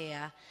friends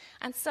here.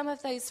 And some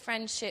of those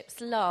friendships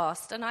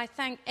last. And I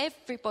thank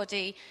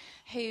everybody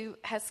who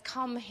has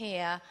come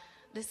here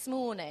this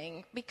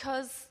morning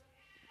because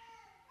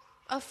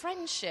of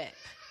friendship,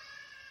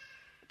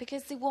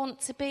 because they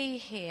want to be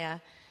here.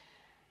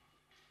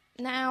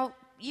 Now,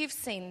 you've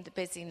seen the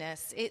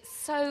busyness. It's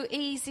so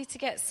easy to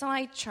get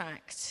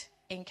sidetracked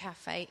in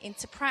cafe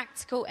into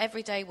practical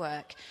everyday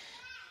work.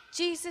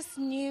 Jesus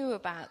knew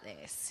about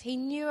this. He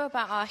knew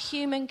about our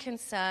human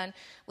concern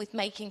with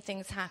making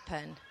things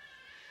happen.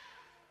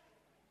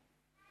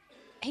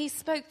 He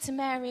spoke to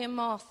Mary and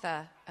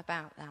Martha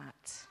about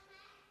that.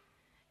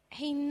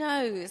 He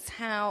knows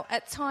how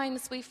at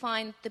times we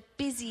find the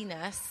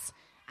busyness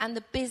and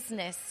the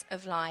business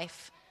of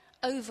life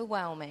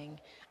overwhelming,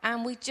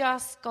 and we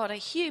just got a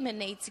human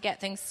need to get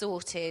things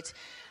sorted.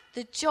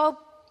 The job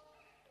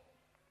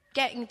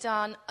getting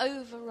done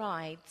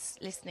overrides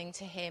listening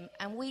to him,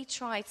 and we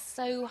tried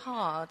so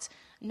hard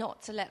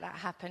not to let that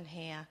happen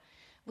here.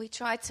 We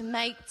tried to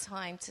make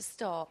time to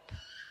stop,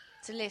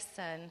 to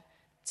listen,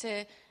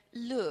 to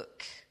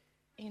look.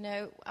 You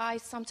know, I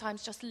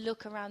sometimes just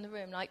look around the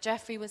room, like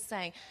Jeffrey was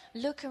saying,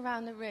 look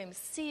around the room,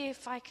 see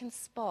if I can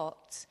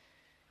spot,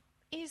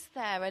 is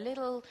there a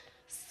little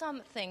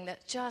something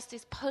that just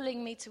is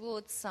pulling me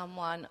towards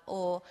someone,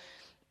 or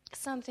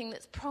something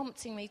that's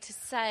prompting me to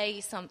say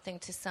something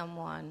to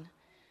someone.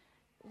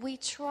 We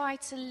try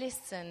to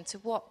listen to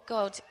what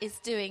God is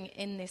doing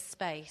in this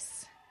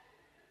space.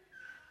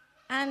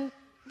 And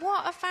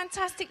what a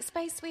fantastic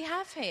space we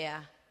have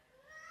here.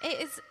 It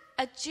is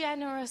a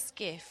generous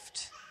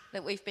gift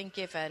that we've been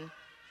given.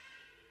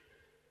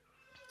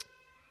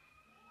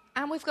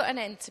 And we've got an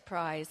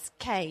enterprise,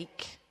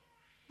 Cake,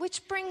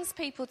 which brings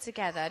people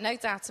together, no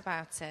doubt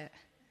about it.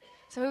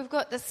 So we've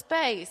got the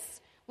space,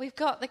 we've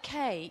got the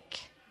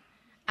cake,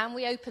 and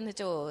we open the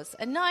doors.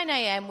 At 9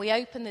 a.m. we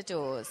open the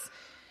doors.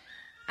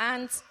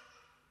 And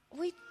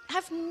we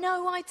have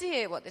no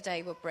idea what the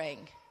day will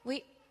bring.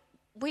 We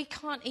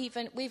can't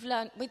even,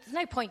 there's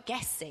no point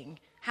guessing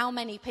how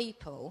many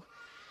people.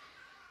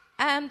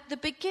 The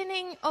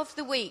beginning of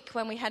the week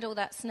when we had all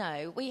that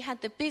snow, we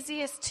had the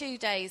busiest 2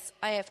 days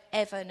I have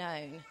ever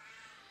known.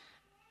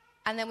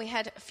 And then we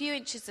had a few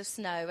inches of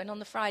snow, and on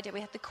the Friday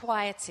we had the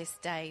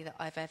quietest day that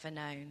I've ever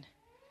known.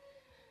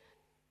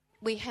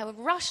 We have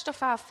rushed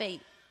off our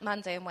feet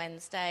Monday and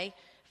Wednesday.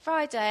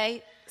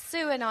 Friday,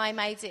 Sue and I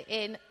made it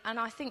in, and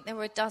I think there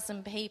were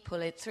 12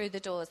 people through the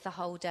doors the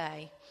whole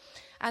day.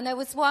 And there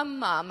was one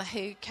mum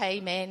who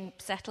came in,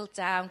 settled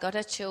down, got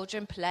her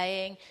children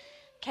playing,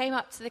 came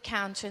up to the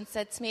counter and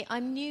said to me,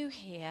 "I'm new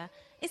here.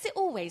 Is it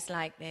always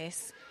like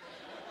this?"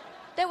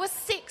 There were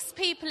 6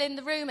 people in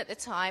the room at the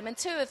time, and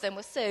 2 of them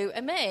were Sue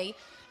and me.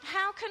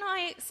 How can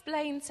I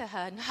explain to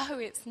her, no,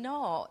 it's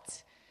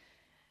not,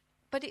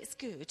 but it's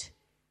good?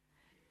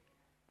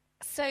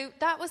 So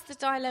that was the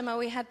dilemma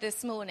we had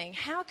this morning.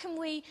 How can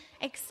we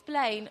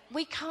explain?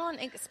 We can't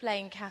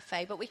explain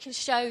cafe, but we can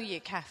show you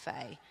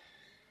cafe.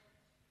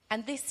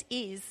 And this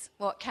is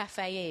what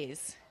cafe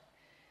is.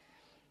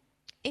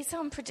 It's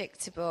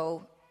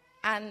unpredictable,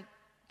 and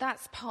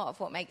that's part of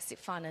what makes it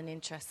fun and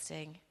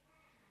interesting.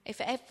 If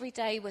every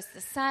day was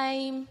the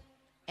same,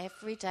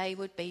 every day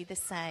would be the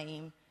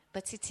same,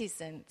 but it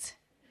isn't.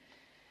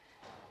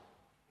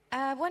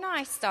 When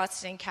I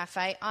started in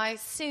cafe, I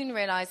soon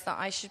realised that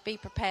I should be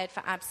prepared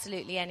for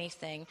absolutely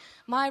anything.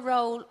 My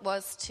role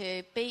was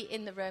to be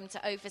in the room,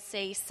 to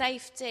oversee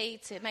safety,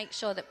 to make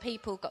sure that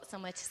people got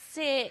somewhere to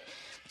sit,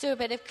 do a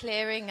bit of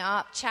clearing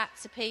up, chat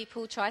to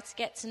people, try to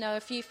get to know a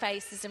few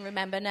faces and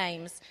remember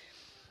names.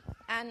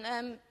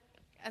 And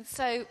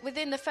so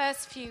within the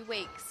first few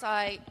weeks,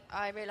 I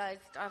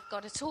realised I've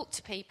got to talk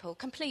to people,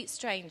 complete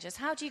strangers.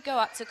 How do you go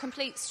up to a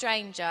complete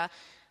stranger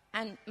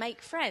and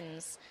make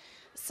friends?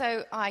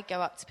 So I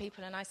go up to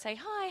people and I say,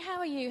 hi, how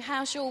are you?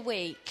 How's your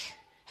week?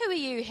 Who are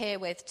you here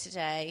with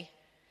today?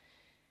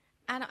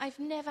 And I've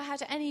never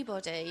had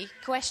anybody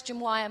question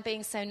why I'm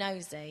being so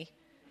nosy.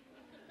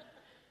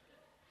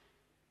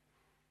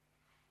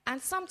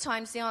 And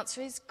sometimes the answer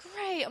is,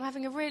 great, I'm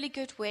having a really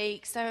good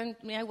week. So,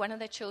 one of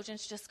their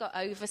children's just got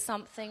over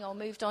something or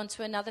moved on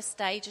to another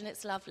stage and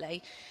it's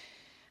lovely.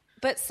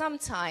 But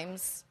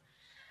sometimes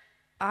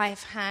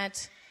I've had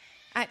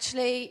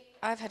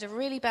a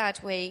really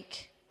bad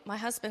week. My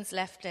husband's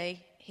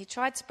lefty. He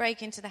tried to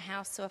break into the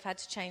house, so I've had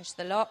to change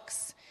the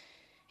locks.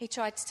 He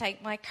tried to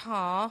take my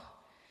car.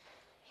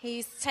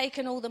 He's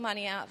taken all the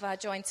money out of our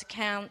joint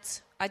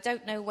account. I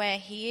don't know where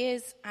he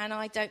is, and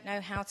I don't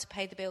know how to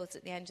pay the bills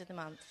at the end of the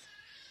month.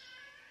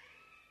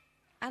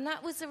 And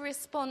that was a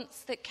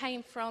response that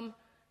came from,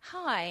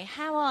 hi,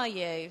 how are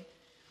you?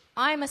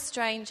 I'm a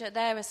stranger,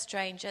 they're a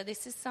stranger.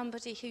 This is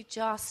somebody who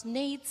just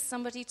needs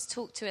somebody to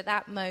talk to at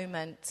that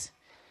moment.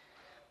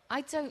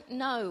 I don't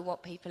know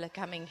what people are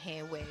coming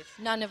here with.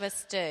 None of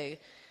us do.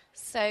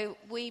 So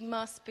we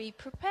must be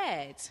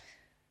prepared.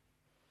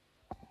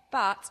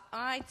 But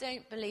I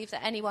don't believe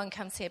that anyone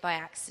comes here by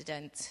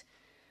accident.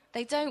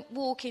 They don't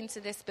walk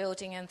into this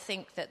building and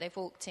think that they've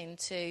walked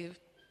into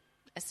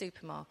a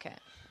supermarket.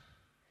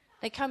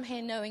 They come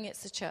here knowing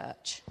it's a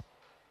church.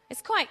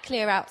 It's quite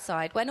clear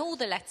outside. When all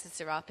the letters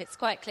are up, it's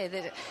quite clear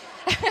that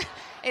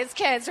it's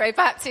Cairnsrow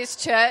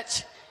Baptist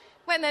Church.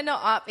 When they're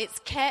not up, it's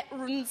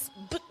Cairns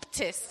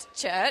Baptist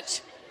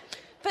Church.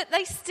 But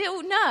they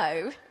still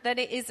know that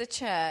it is a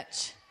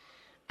church.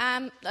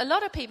 A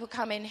lot of people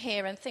come in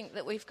here and think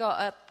that we've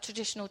got a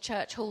traditional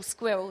church hall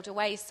squirreled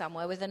away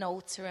somewhere with an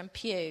altar and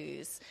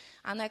pews.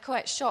 And they're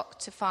quite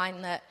shocked to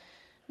find that,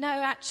 no,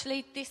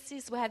 actually, this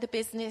is where the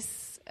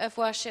business of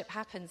worship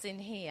happens, in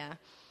here.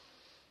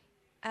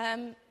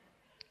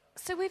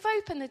 So we've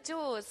opened the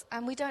doors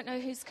and we don't know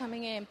who's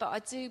coming in, but I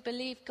do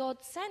believe God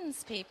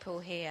sends people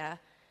here.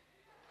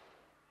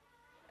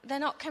 They're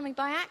not coming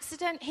by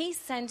accident, he's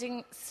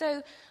sending.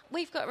 So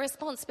we've got a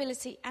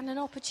responsibility and an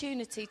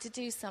opportunity to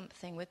do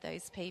something with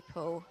those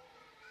people.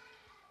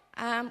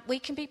 We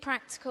can be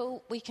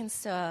practical, we can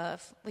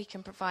serve, we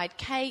can provide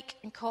cake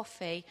and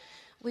coffee.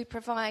 We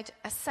provide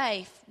a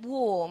safe,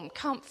 warm,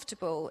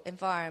 comfortable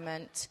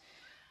environment,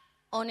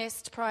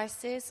 honest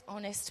prices,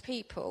 honest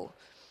people.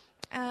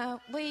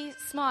 We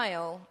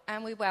smile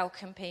and we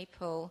welcome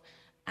people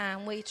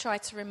and we try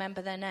to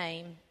remember their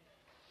name.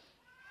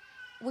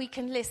 We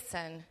can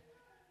listen,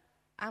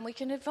 and we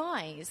can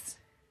advise,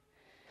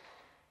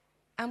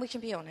 and we can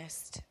be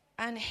honest.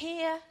 And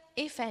here,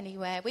 if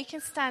anywhere, we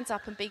can stand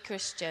up and be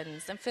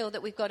Christians and feel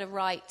that we've got a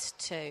right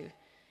to.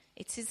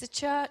 It is a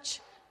church,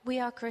 we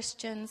are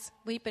Christians,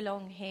 we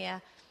belong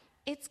here.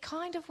 It's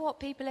kind of what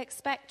people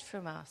expect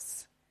from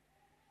us.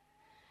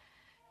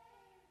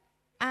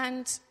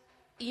 And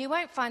you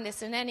won't find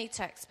this in any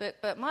textbook,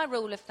 but my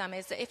rule of thumb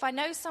is that if I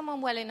know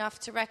someone well enough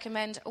to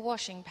recommend a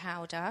washing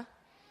powder,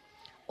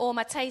 or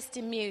my taste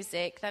in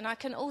music, then I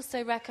can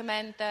also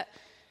recommend that,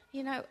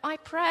 I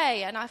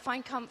pray and I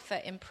find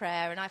comfort in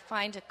prayer and I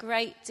find a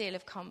great deal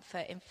of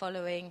comfort in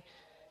following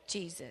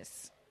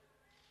Jesus.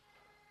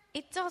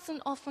 It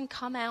doesn't often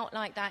come out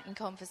like that in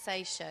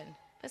conversation,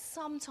 but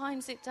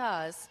sometimes it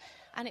does,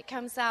 and it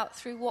comes out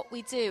through what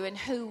we do and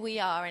who we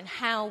are and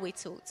how we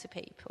talk to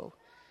people.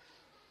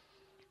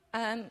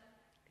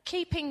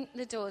 Keeping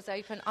the doors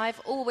open,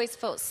 I've always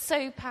felt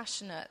so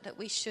passionate that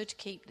we should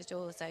keep the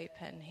doors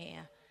open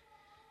here.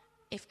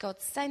 If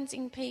God's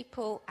sending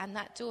people and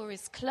that door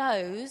is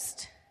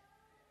closed,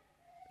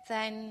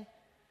 then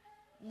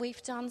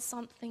we've done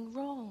something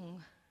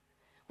wrong.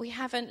 We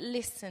haven't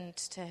listened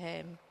to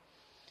him.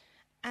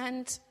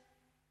 And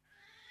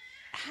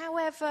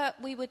however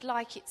we would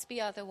like it to be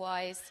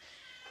otherwise,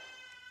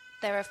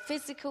 there are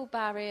physical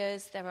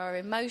barriers, there are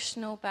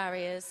emotional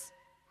barriers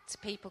to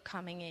people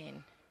coming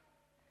in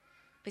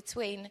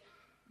between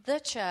the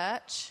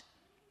church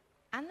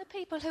and the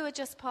people who are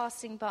just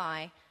passing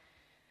by.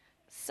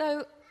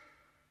 So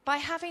by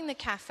having the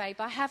cafe,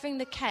 by having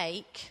the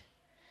cake,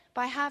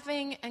 by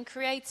having and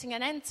creating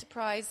an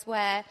enterprise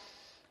where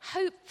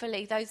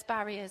hopefully those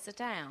barriers are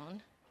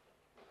down,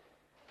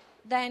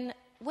 then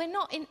we're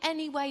not in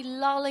any way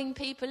lulling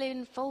people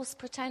in false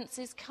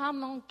pretenses.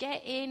 Come on,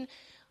 get in.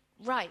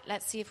 Right,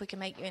 let's see if we can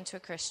make you into a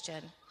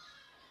Christian.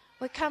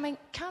 We're coming,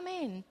 come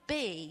in,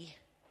 be,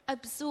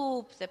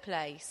 absorb the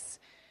place.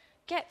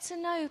 Get to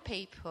know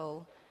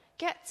people.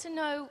 Get to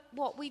know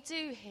what we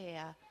do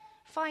here.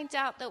 Find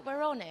out that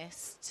we're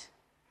honest,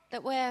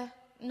 that we're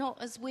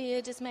not as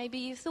weird as maybe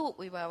you thought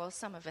we were. Well,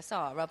 some of us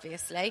are,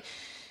 obviously.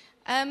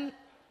 And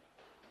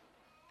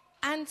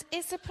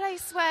it's a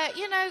place where,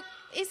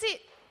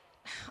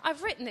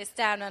 I've written this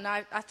down and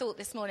I thought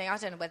this morning, I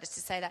don't know whether to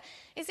say that.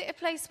 Is it a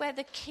place where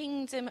the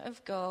kingdom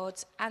of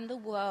God and the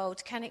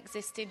world can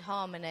exist in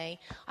harmony?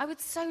 I would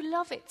so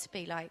love it to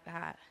be like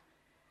that.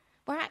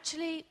 Where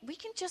actually we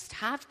can just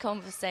have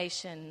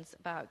conversations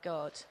about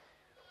God.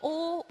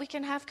 Or we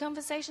can have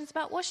conversations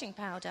about washing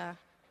powder.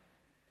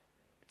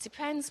 It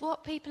depends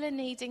what people are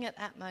needing at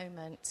that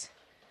moment.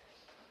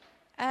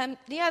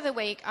 The other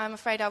week, I'm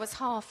afraid I was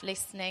half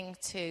listening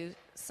to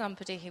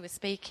somebody who was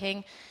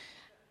speaking.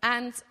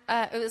 And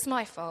it was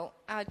my fault.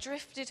 I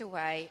drifted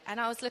away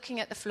and I was looking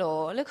at the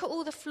floor. Look at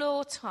all the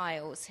floor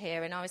tiles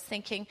here. And I was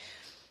thinking,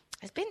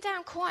 it's been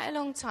down quite a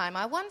long time.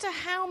 I wonder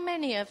how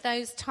many of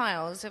those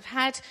tiles have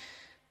had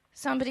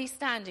somebody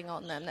standing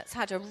on them that's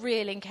had a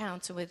real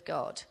encounter with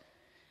God.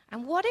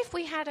 And what if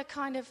we had a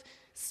kind of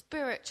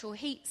spiritual,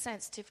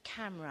 heat-sensitive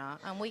camera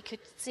and we could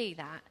see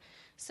that?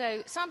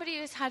 So somebody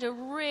who's had a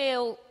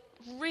real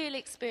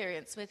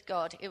experience with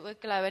God, it would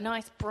glow a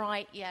nice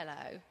bright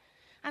yellow.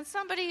 And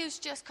somebody who's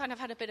just kind of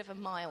had a bit of a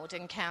mild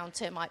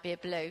encounter, it might be a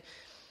blue.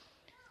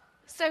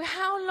 So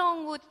how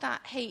long would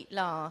that heat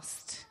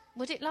last?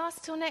 Would it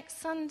last till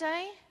next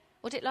Sunday?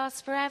 Would it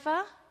last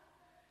forever?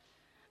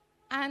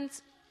 And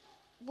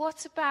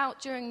what about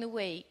during the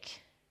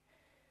week?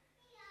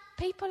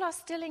 People are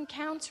still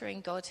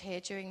encountering God here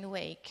during the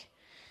week.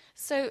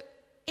 So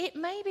it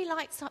maybe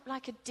lights up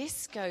like a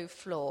disco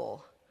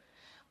floor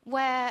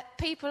where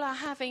people are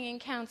having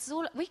encounters.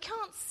 We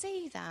can't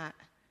see that.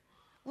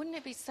 Wouldn't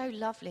it be so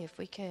lovely if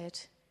we could?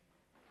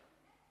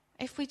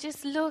 If we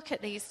just look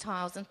at these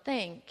tiles and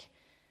think,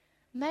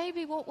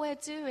 maybe what we're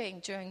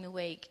doing during the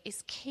week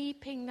is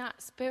keeping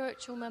that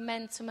spiritual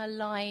momentum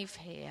alive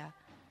here.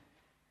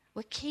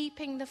 We're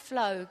keeping the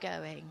flow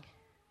going.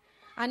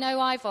 I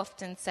know I've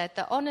often said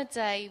that on a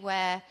day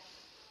where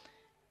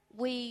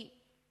we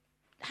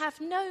have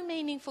no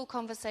meaningful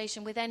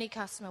conversation with any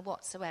customer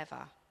whatsoever,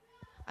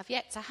 I've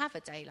yet to have a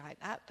day like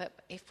that, but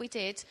if we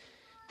did,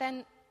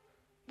 then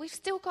we've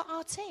still got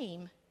our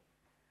team.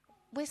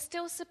 We're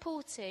still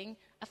supporting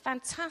a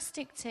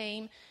fantastic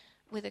team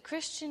with a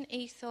Christian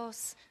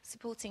ethos,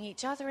 supporting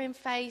each other in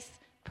faith,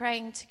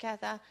 praying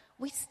together.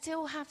 We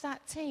still have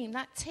that team.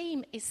 That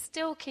team is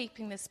still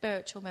keeping the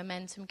spiritual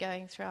momentum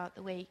going throughout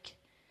the week.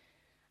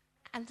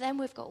 And then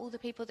we've got all the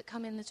people that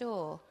come in the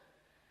door.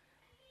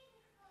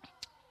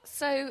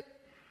 So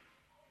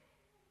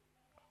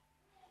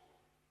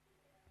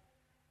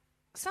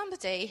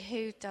somebody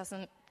who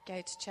doesn't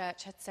go to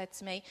church had said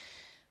to me,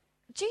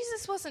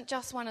 Jesus wasn't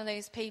just one of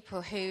those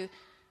people who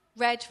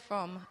read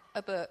from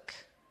a book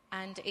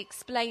and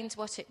explained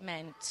what it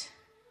meant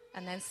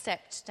and then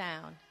stepped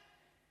down.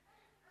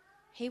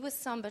 He was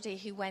somebody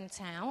who went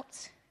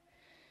out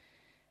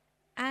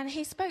and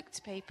he spoke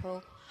to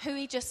people who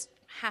he just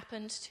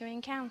happened to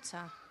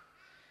encounter.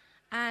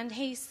 And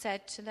he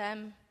said to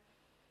them,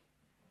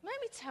 let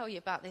me tell you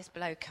about this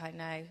bloke I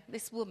know,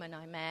 this woman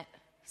I met,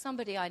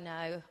 somebody I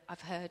know,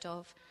 I've heard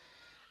of.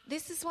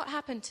 This is what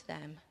happened to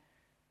them.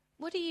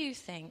 What do you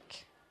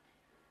think?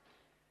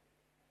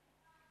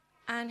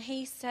 And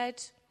he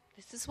said,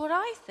 this is what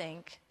I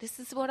think. This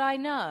is what I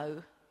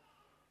know.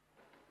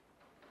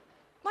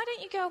 Why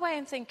don't you go away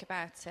and think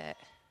about it?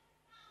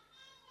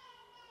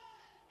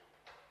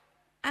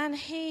 And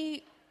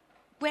he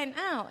went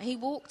out. He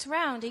walked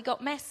around. He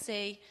got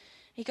messy.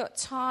 He got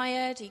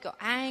tired. He got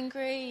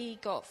angry. He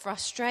got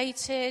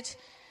frustrated.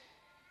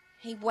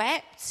 He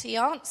wept. He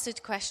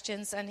answered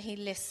questions and he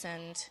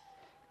listened.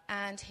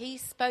 And he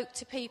spoke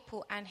to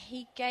people and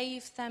he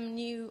gave them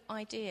new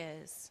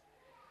ideas.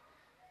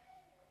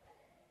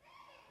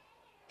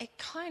 It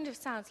kind of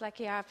sounds like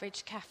the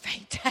average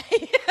cafe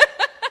day,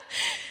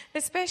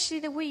 especially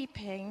the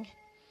weeping.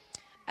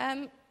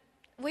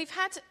 We've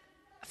had,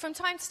 from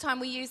time to time,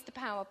 we use the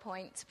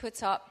PowerPoint to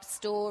put up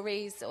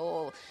stories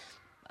or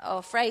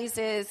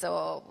phrases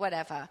or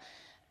whatever.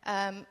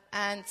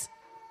 And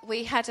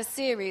we had a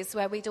series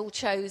where we'd all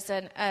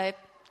chosen a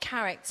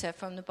character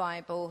from the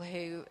Bible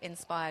who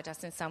inspired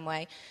us in some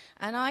way.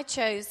 And I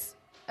chose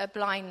a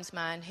blind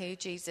man who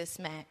Jesus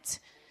met.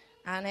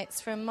 And it's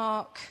from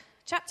Mark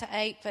chapter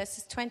 8,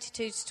 verses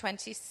 22 to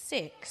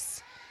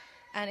 26.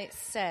 And it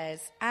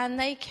says, and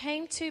they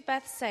came to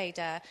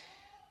Bethsaida,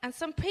 and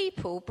some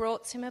people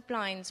brought him a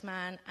blind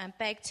man and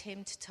begged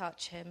him to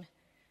touch him.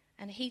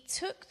 And he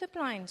took the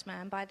blind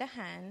man by the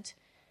hand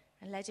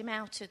and led him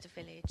out of the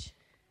village.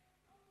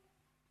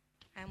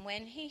 And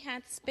when he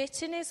had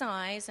spit in his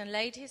eyes and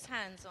laid his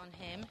hands on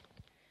him,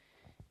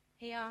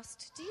 he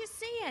asked, "Do you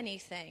see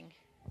anything?"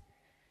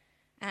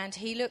 And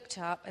he looked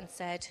up and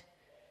said,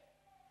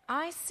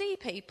 "I see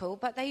people,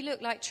 but they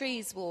look like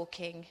trees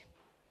walking."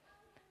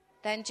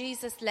 Then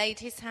Jesus laid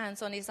his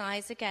hands on his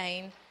eyes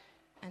again,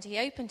 and he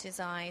opened his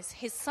eyes.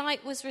 His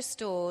sight was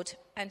restored,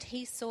 and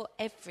he saw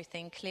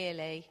everything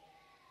clearly.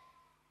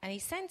 And he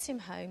sent him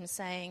home,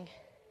 saying,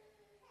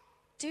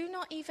 "Do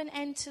not even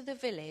enter the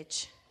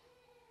village."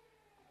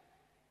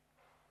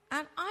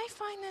 And I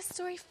find this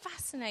story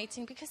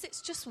fascinating because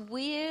it's just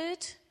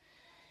weird.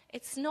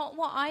 It's not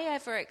what I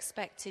ever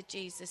expected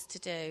Jesus to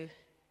do.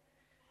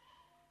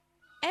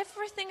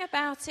 Everything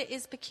about it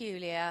is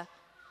peculiar.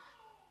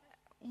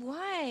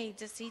 Why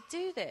does he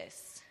do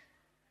this?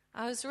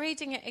 I was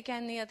reading it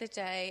again the other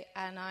day,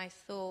 and I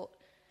thought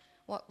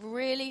what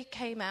really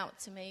came out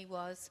to me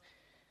was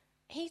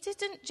he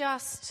didn't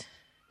just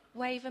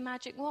wave a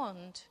magic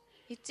wand.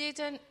 He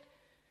didn't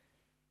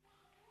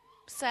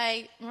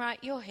say, "Right,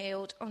 you're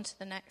healed, on to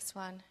the next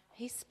one."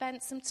 He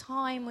spent some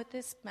time with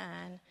this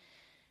man.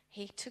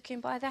 He took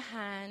him by the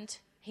hand.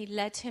 He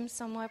led him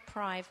somewhere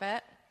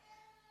private,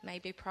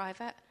 maybe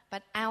private,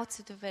 but out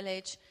of the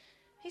village.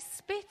 He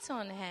spit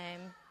on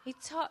him. He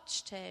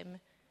touched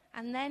him.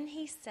 And then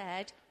he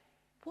said,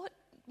 What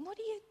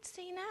do you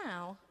see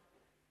now?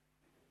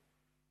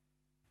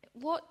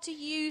 What do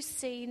you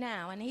see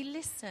now? And he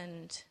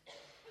listened.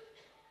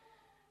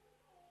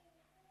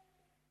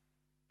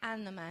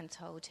 And the man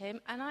told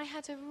him. And I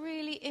had a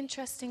really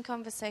interesting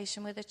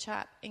conversation with a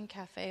chap in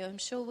cafe, who I'm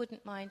sure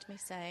wouldn't mind me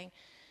saying.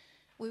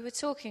 We were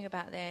talking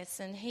about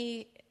this, and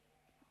he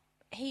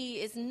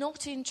is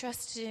not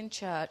interested in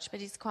church,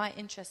 but he's quite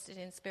interested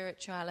in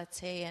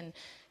spirituality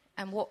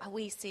and what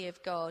we see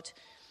of God.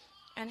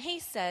 And he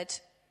said,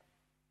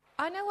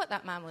 I know what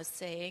that man was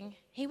seeing.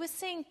 He was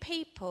seeing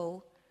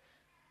people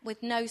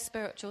with no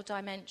spiritual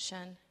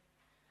dimension.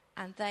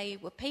 And they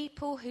were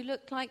people who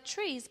looked like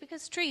trees,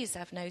 because trees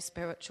have no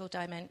spiritual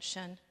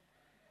dimension.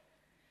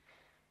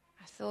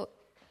 I thought,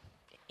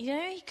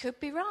 he could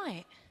be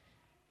right.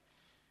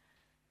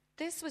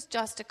 This was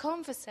just a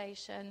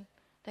conversation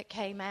that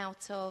came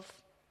out of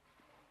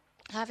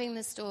having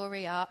the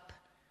story up.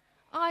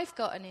 I've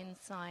got an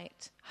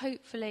insight.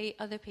 Hopefully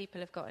other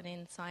people have got an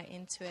insight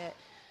into it.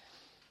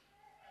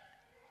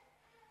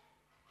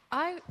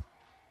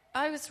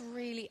 I was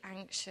really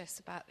anxious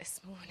about this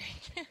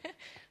morning.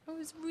 I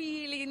was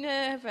really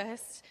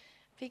nervous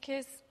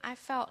because I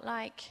felt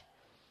like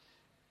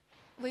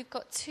we've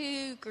got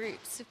two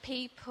groups of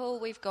people.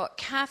 We've got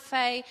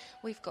cafe,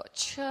 we've got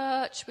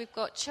church. We've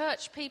got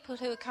church people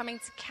who are coming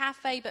to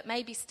cafe but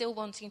maybe still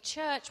wanting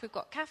church. We've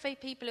got cafe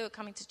people who are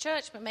coming to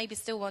church but maybe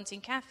still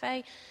wanting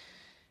cafe.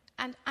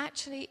 And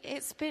actually,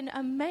 it's been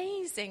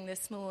amazing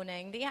this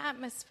morning. The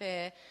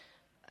atmosphere,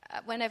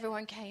 when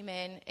everyone came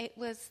in,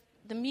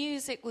 the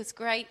music was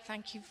great.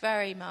 Thank you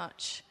very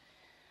much.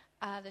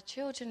 The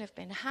children have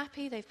been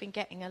happy. They've been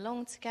getting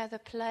along together,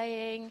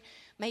 playing,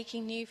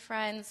 making new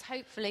friends.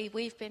 Hopefully,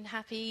 we've been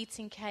happy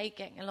eating cake,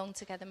 getting along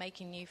together,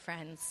 making new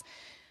friends.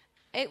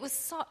 It was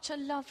such a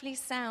lovely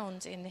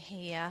sound in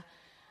here.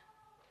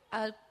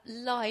 A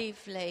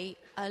lively,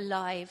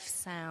 alive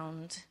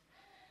sound.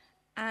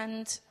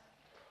 And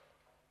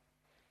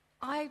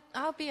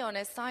I'll be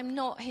honest, I'm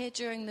not here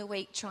during the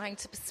week trying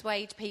to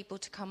persuade people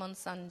to come on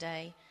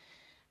Sunday.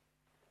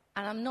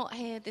 And I'm not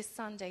here this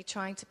Sunday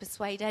trying to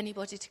persuade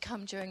anybody to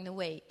come during the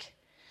week.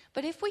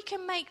 But if we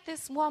can make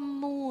this one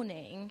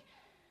morning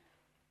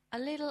a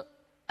little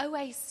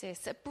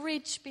oasis, a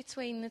bridge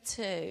between the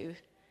two,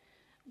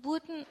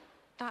 wouldn't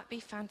that be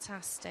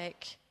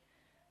fantastic?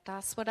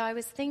 That's what I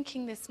was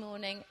thinking this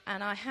morning.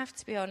 And I have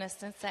to be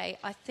honest and say,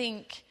 I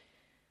think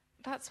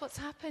that's what's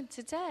happened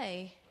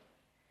today.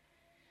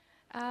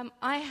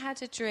 I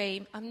had a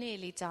dream. I'm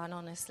nearly done,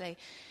 honestly.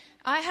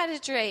 I had a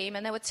dream,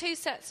 and there were two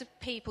sets of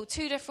people,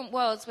 two different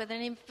worlds with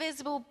an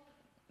invisible,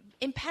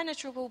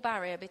 impenetrable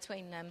barrier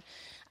between them.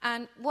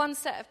 And one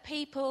set of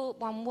people,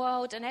 one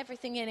world, and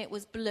everything in it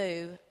was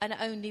blue, and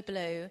only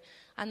blue.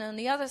 And on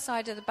the other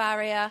side of the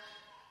barrier,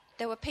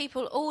 there were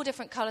people, all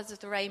different colours of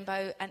the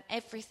rainbow, and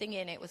everything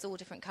in it was all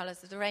different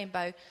colours of the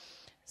rainbow.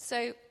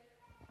 So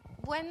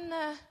when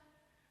the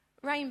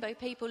rainbow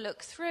people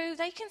look through,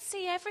 they can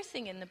see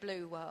everything in the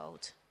blue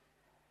world,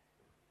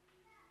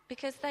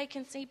 because they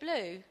can see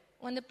blue.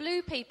 When the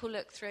blue people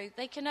look through,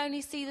 they can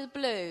only see the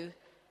blue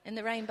in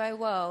the rainbow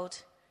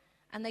world,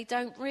 and they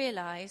don't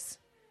realise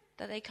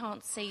that they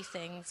can't see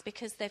things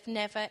because they've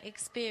never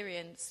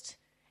experienced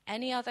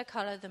any other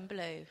colour than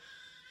blue.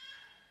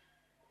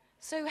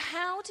 So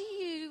how do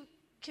you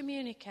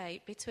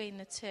communicate between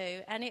the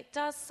two? And it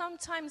does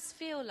sometimes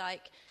feel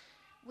like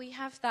we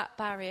have that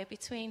barrier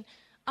between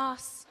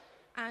us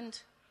and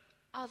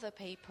other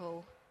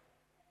people.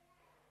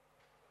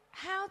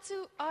 How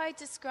do I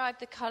describe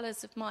the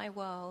colours of my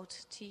world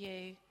to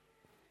you?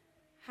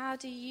 How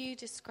do you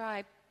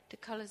describe the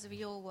colours of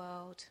your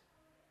world?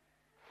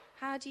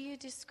 How do you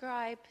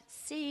describe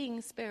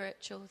seeing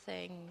spiritual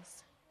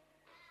things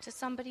to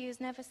somebody who's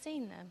never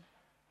seen them?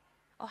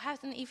 or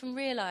haven't even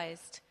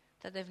realised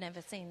that they've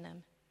never seen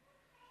them?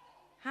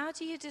 How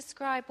do you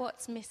describe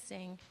what's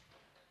missing?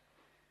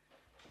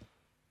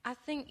 I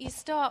think you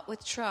start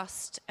with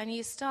trust, and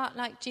you start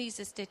like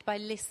Jesus did by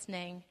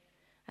listening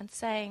and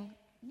saying,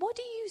 what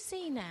do you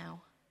see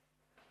now?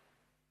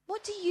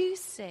 What do you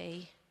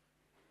see?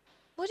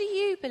 What do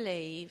you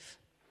believe?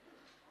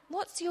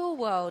 What's your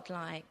world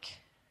like?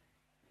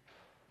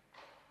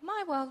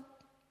 My world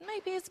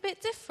maybe is a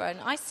bit different.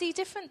 I see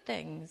different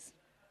things.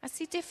 I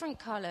see different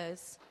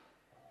colours.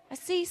 I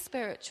see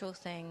spiritual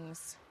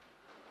things.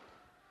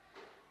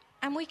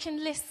 And we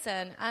can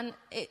listen, and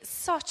it's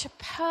such a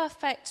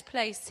perfect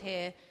place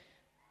here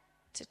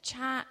to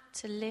chat,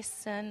 to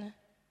listen,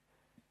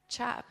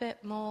 chat a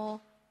bit more,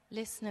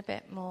 listen a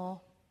bit more.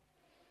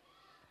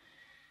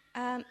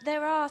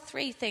 There are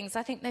 3 things,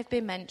 I think they've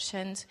been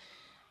mentioned,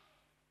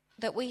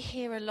 that we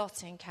hear a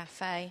lot in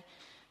Cafe.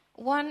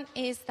 One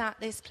is that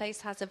this place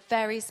has a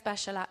very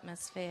special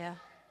atmosphere.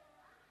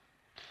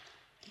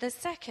 The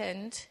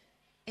second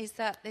is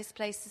that this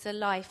place is a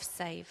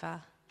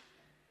lifesaver.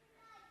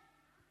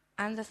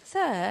 And the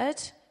third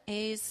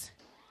is,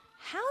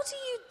 how do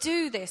you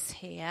do this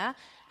here?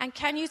 And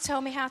can you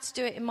tell me how to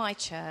do it in my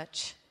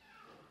church?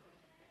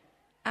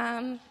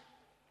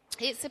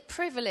 It's a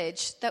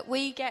privilege that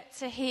we get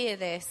to hear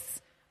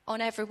this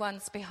on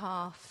everyone's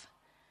behalf.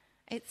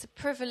 It's a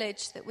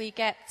privilege that we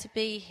get to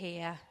be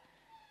here,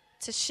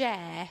 to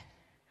share,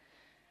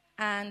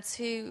 and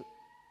to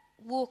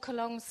walk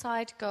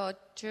alongside God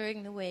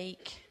during the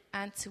week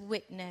and to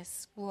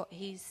witness what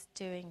he's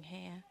doing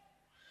here.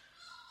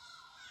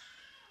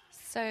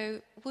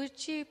 So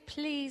would you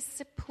please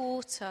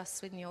support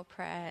us with your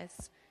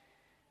prayers?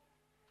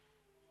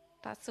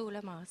 That's all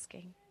I'm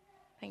asking.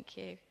 Thank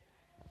you.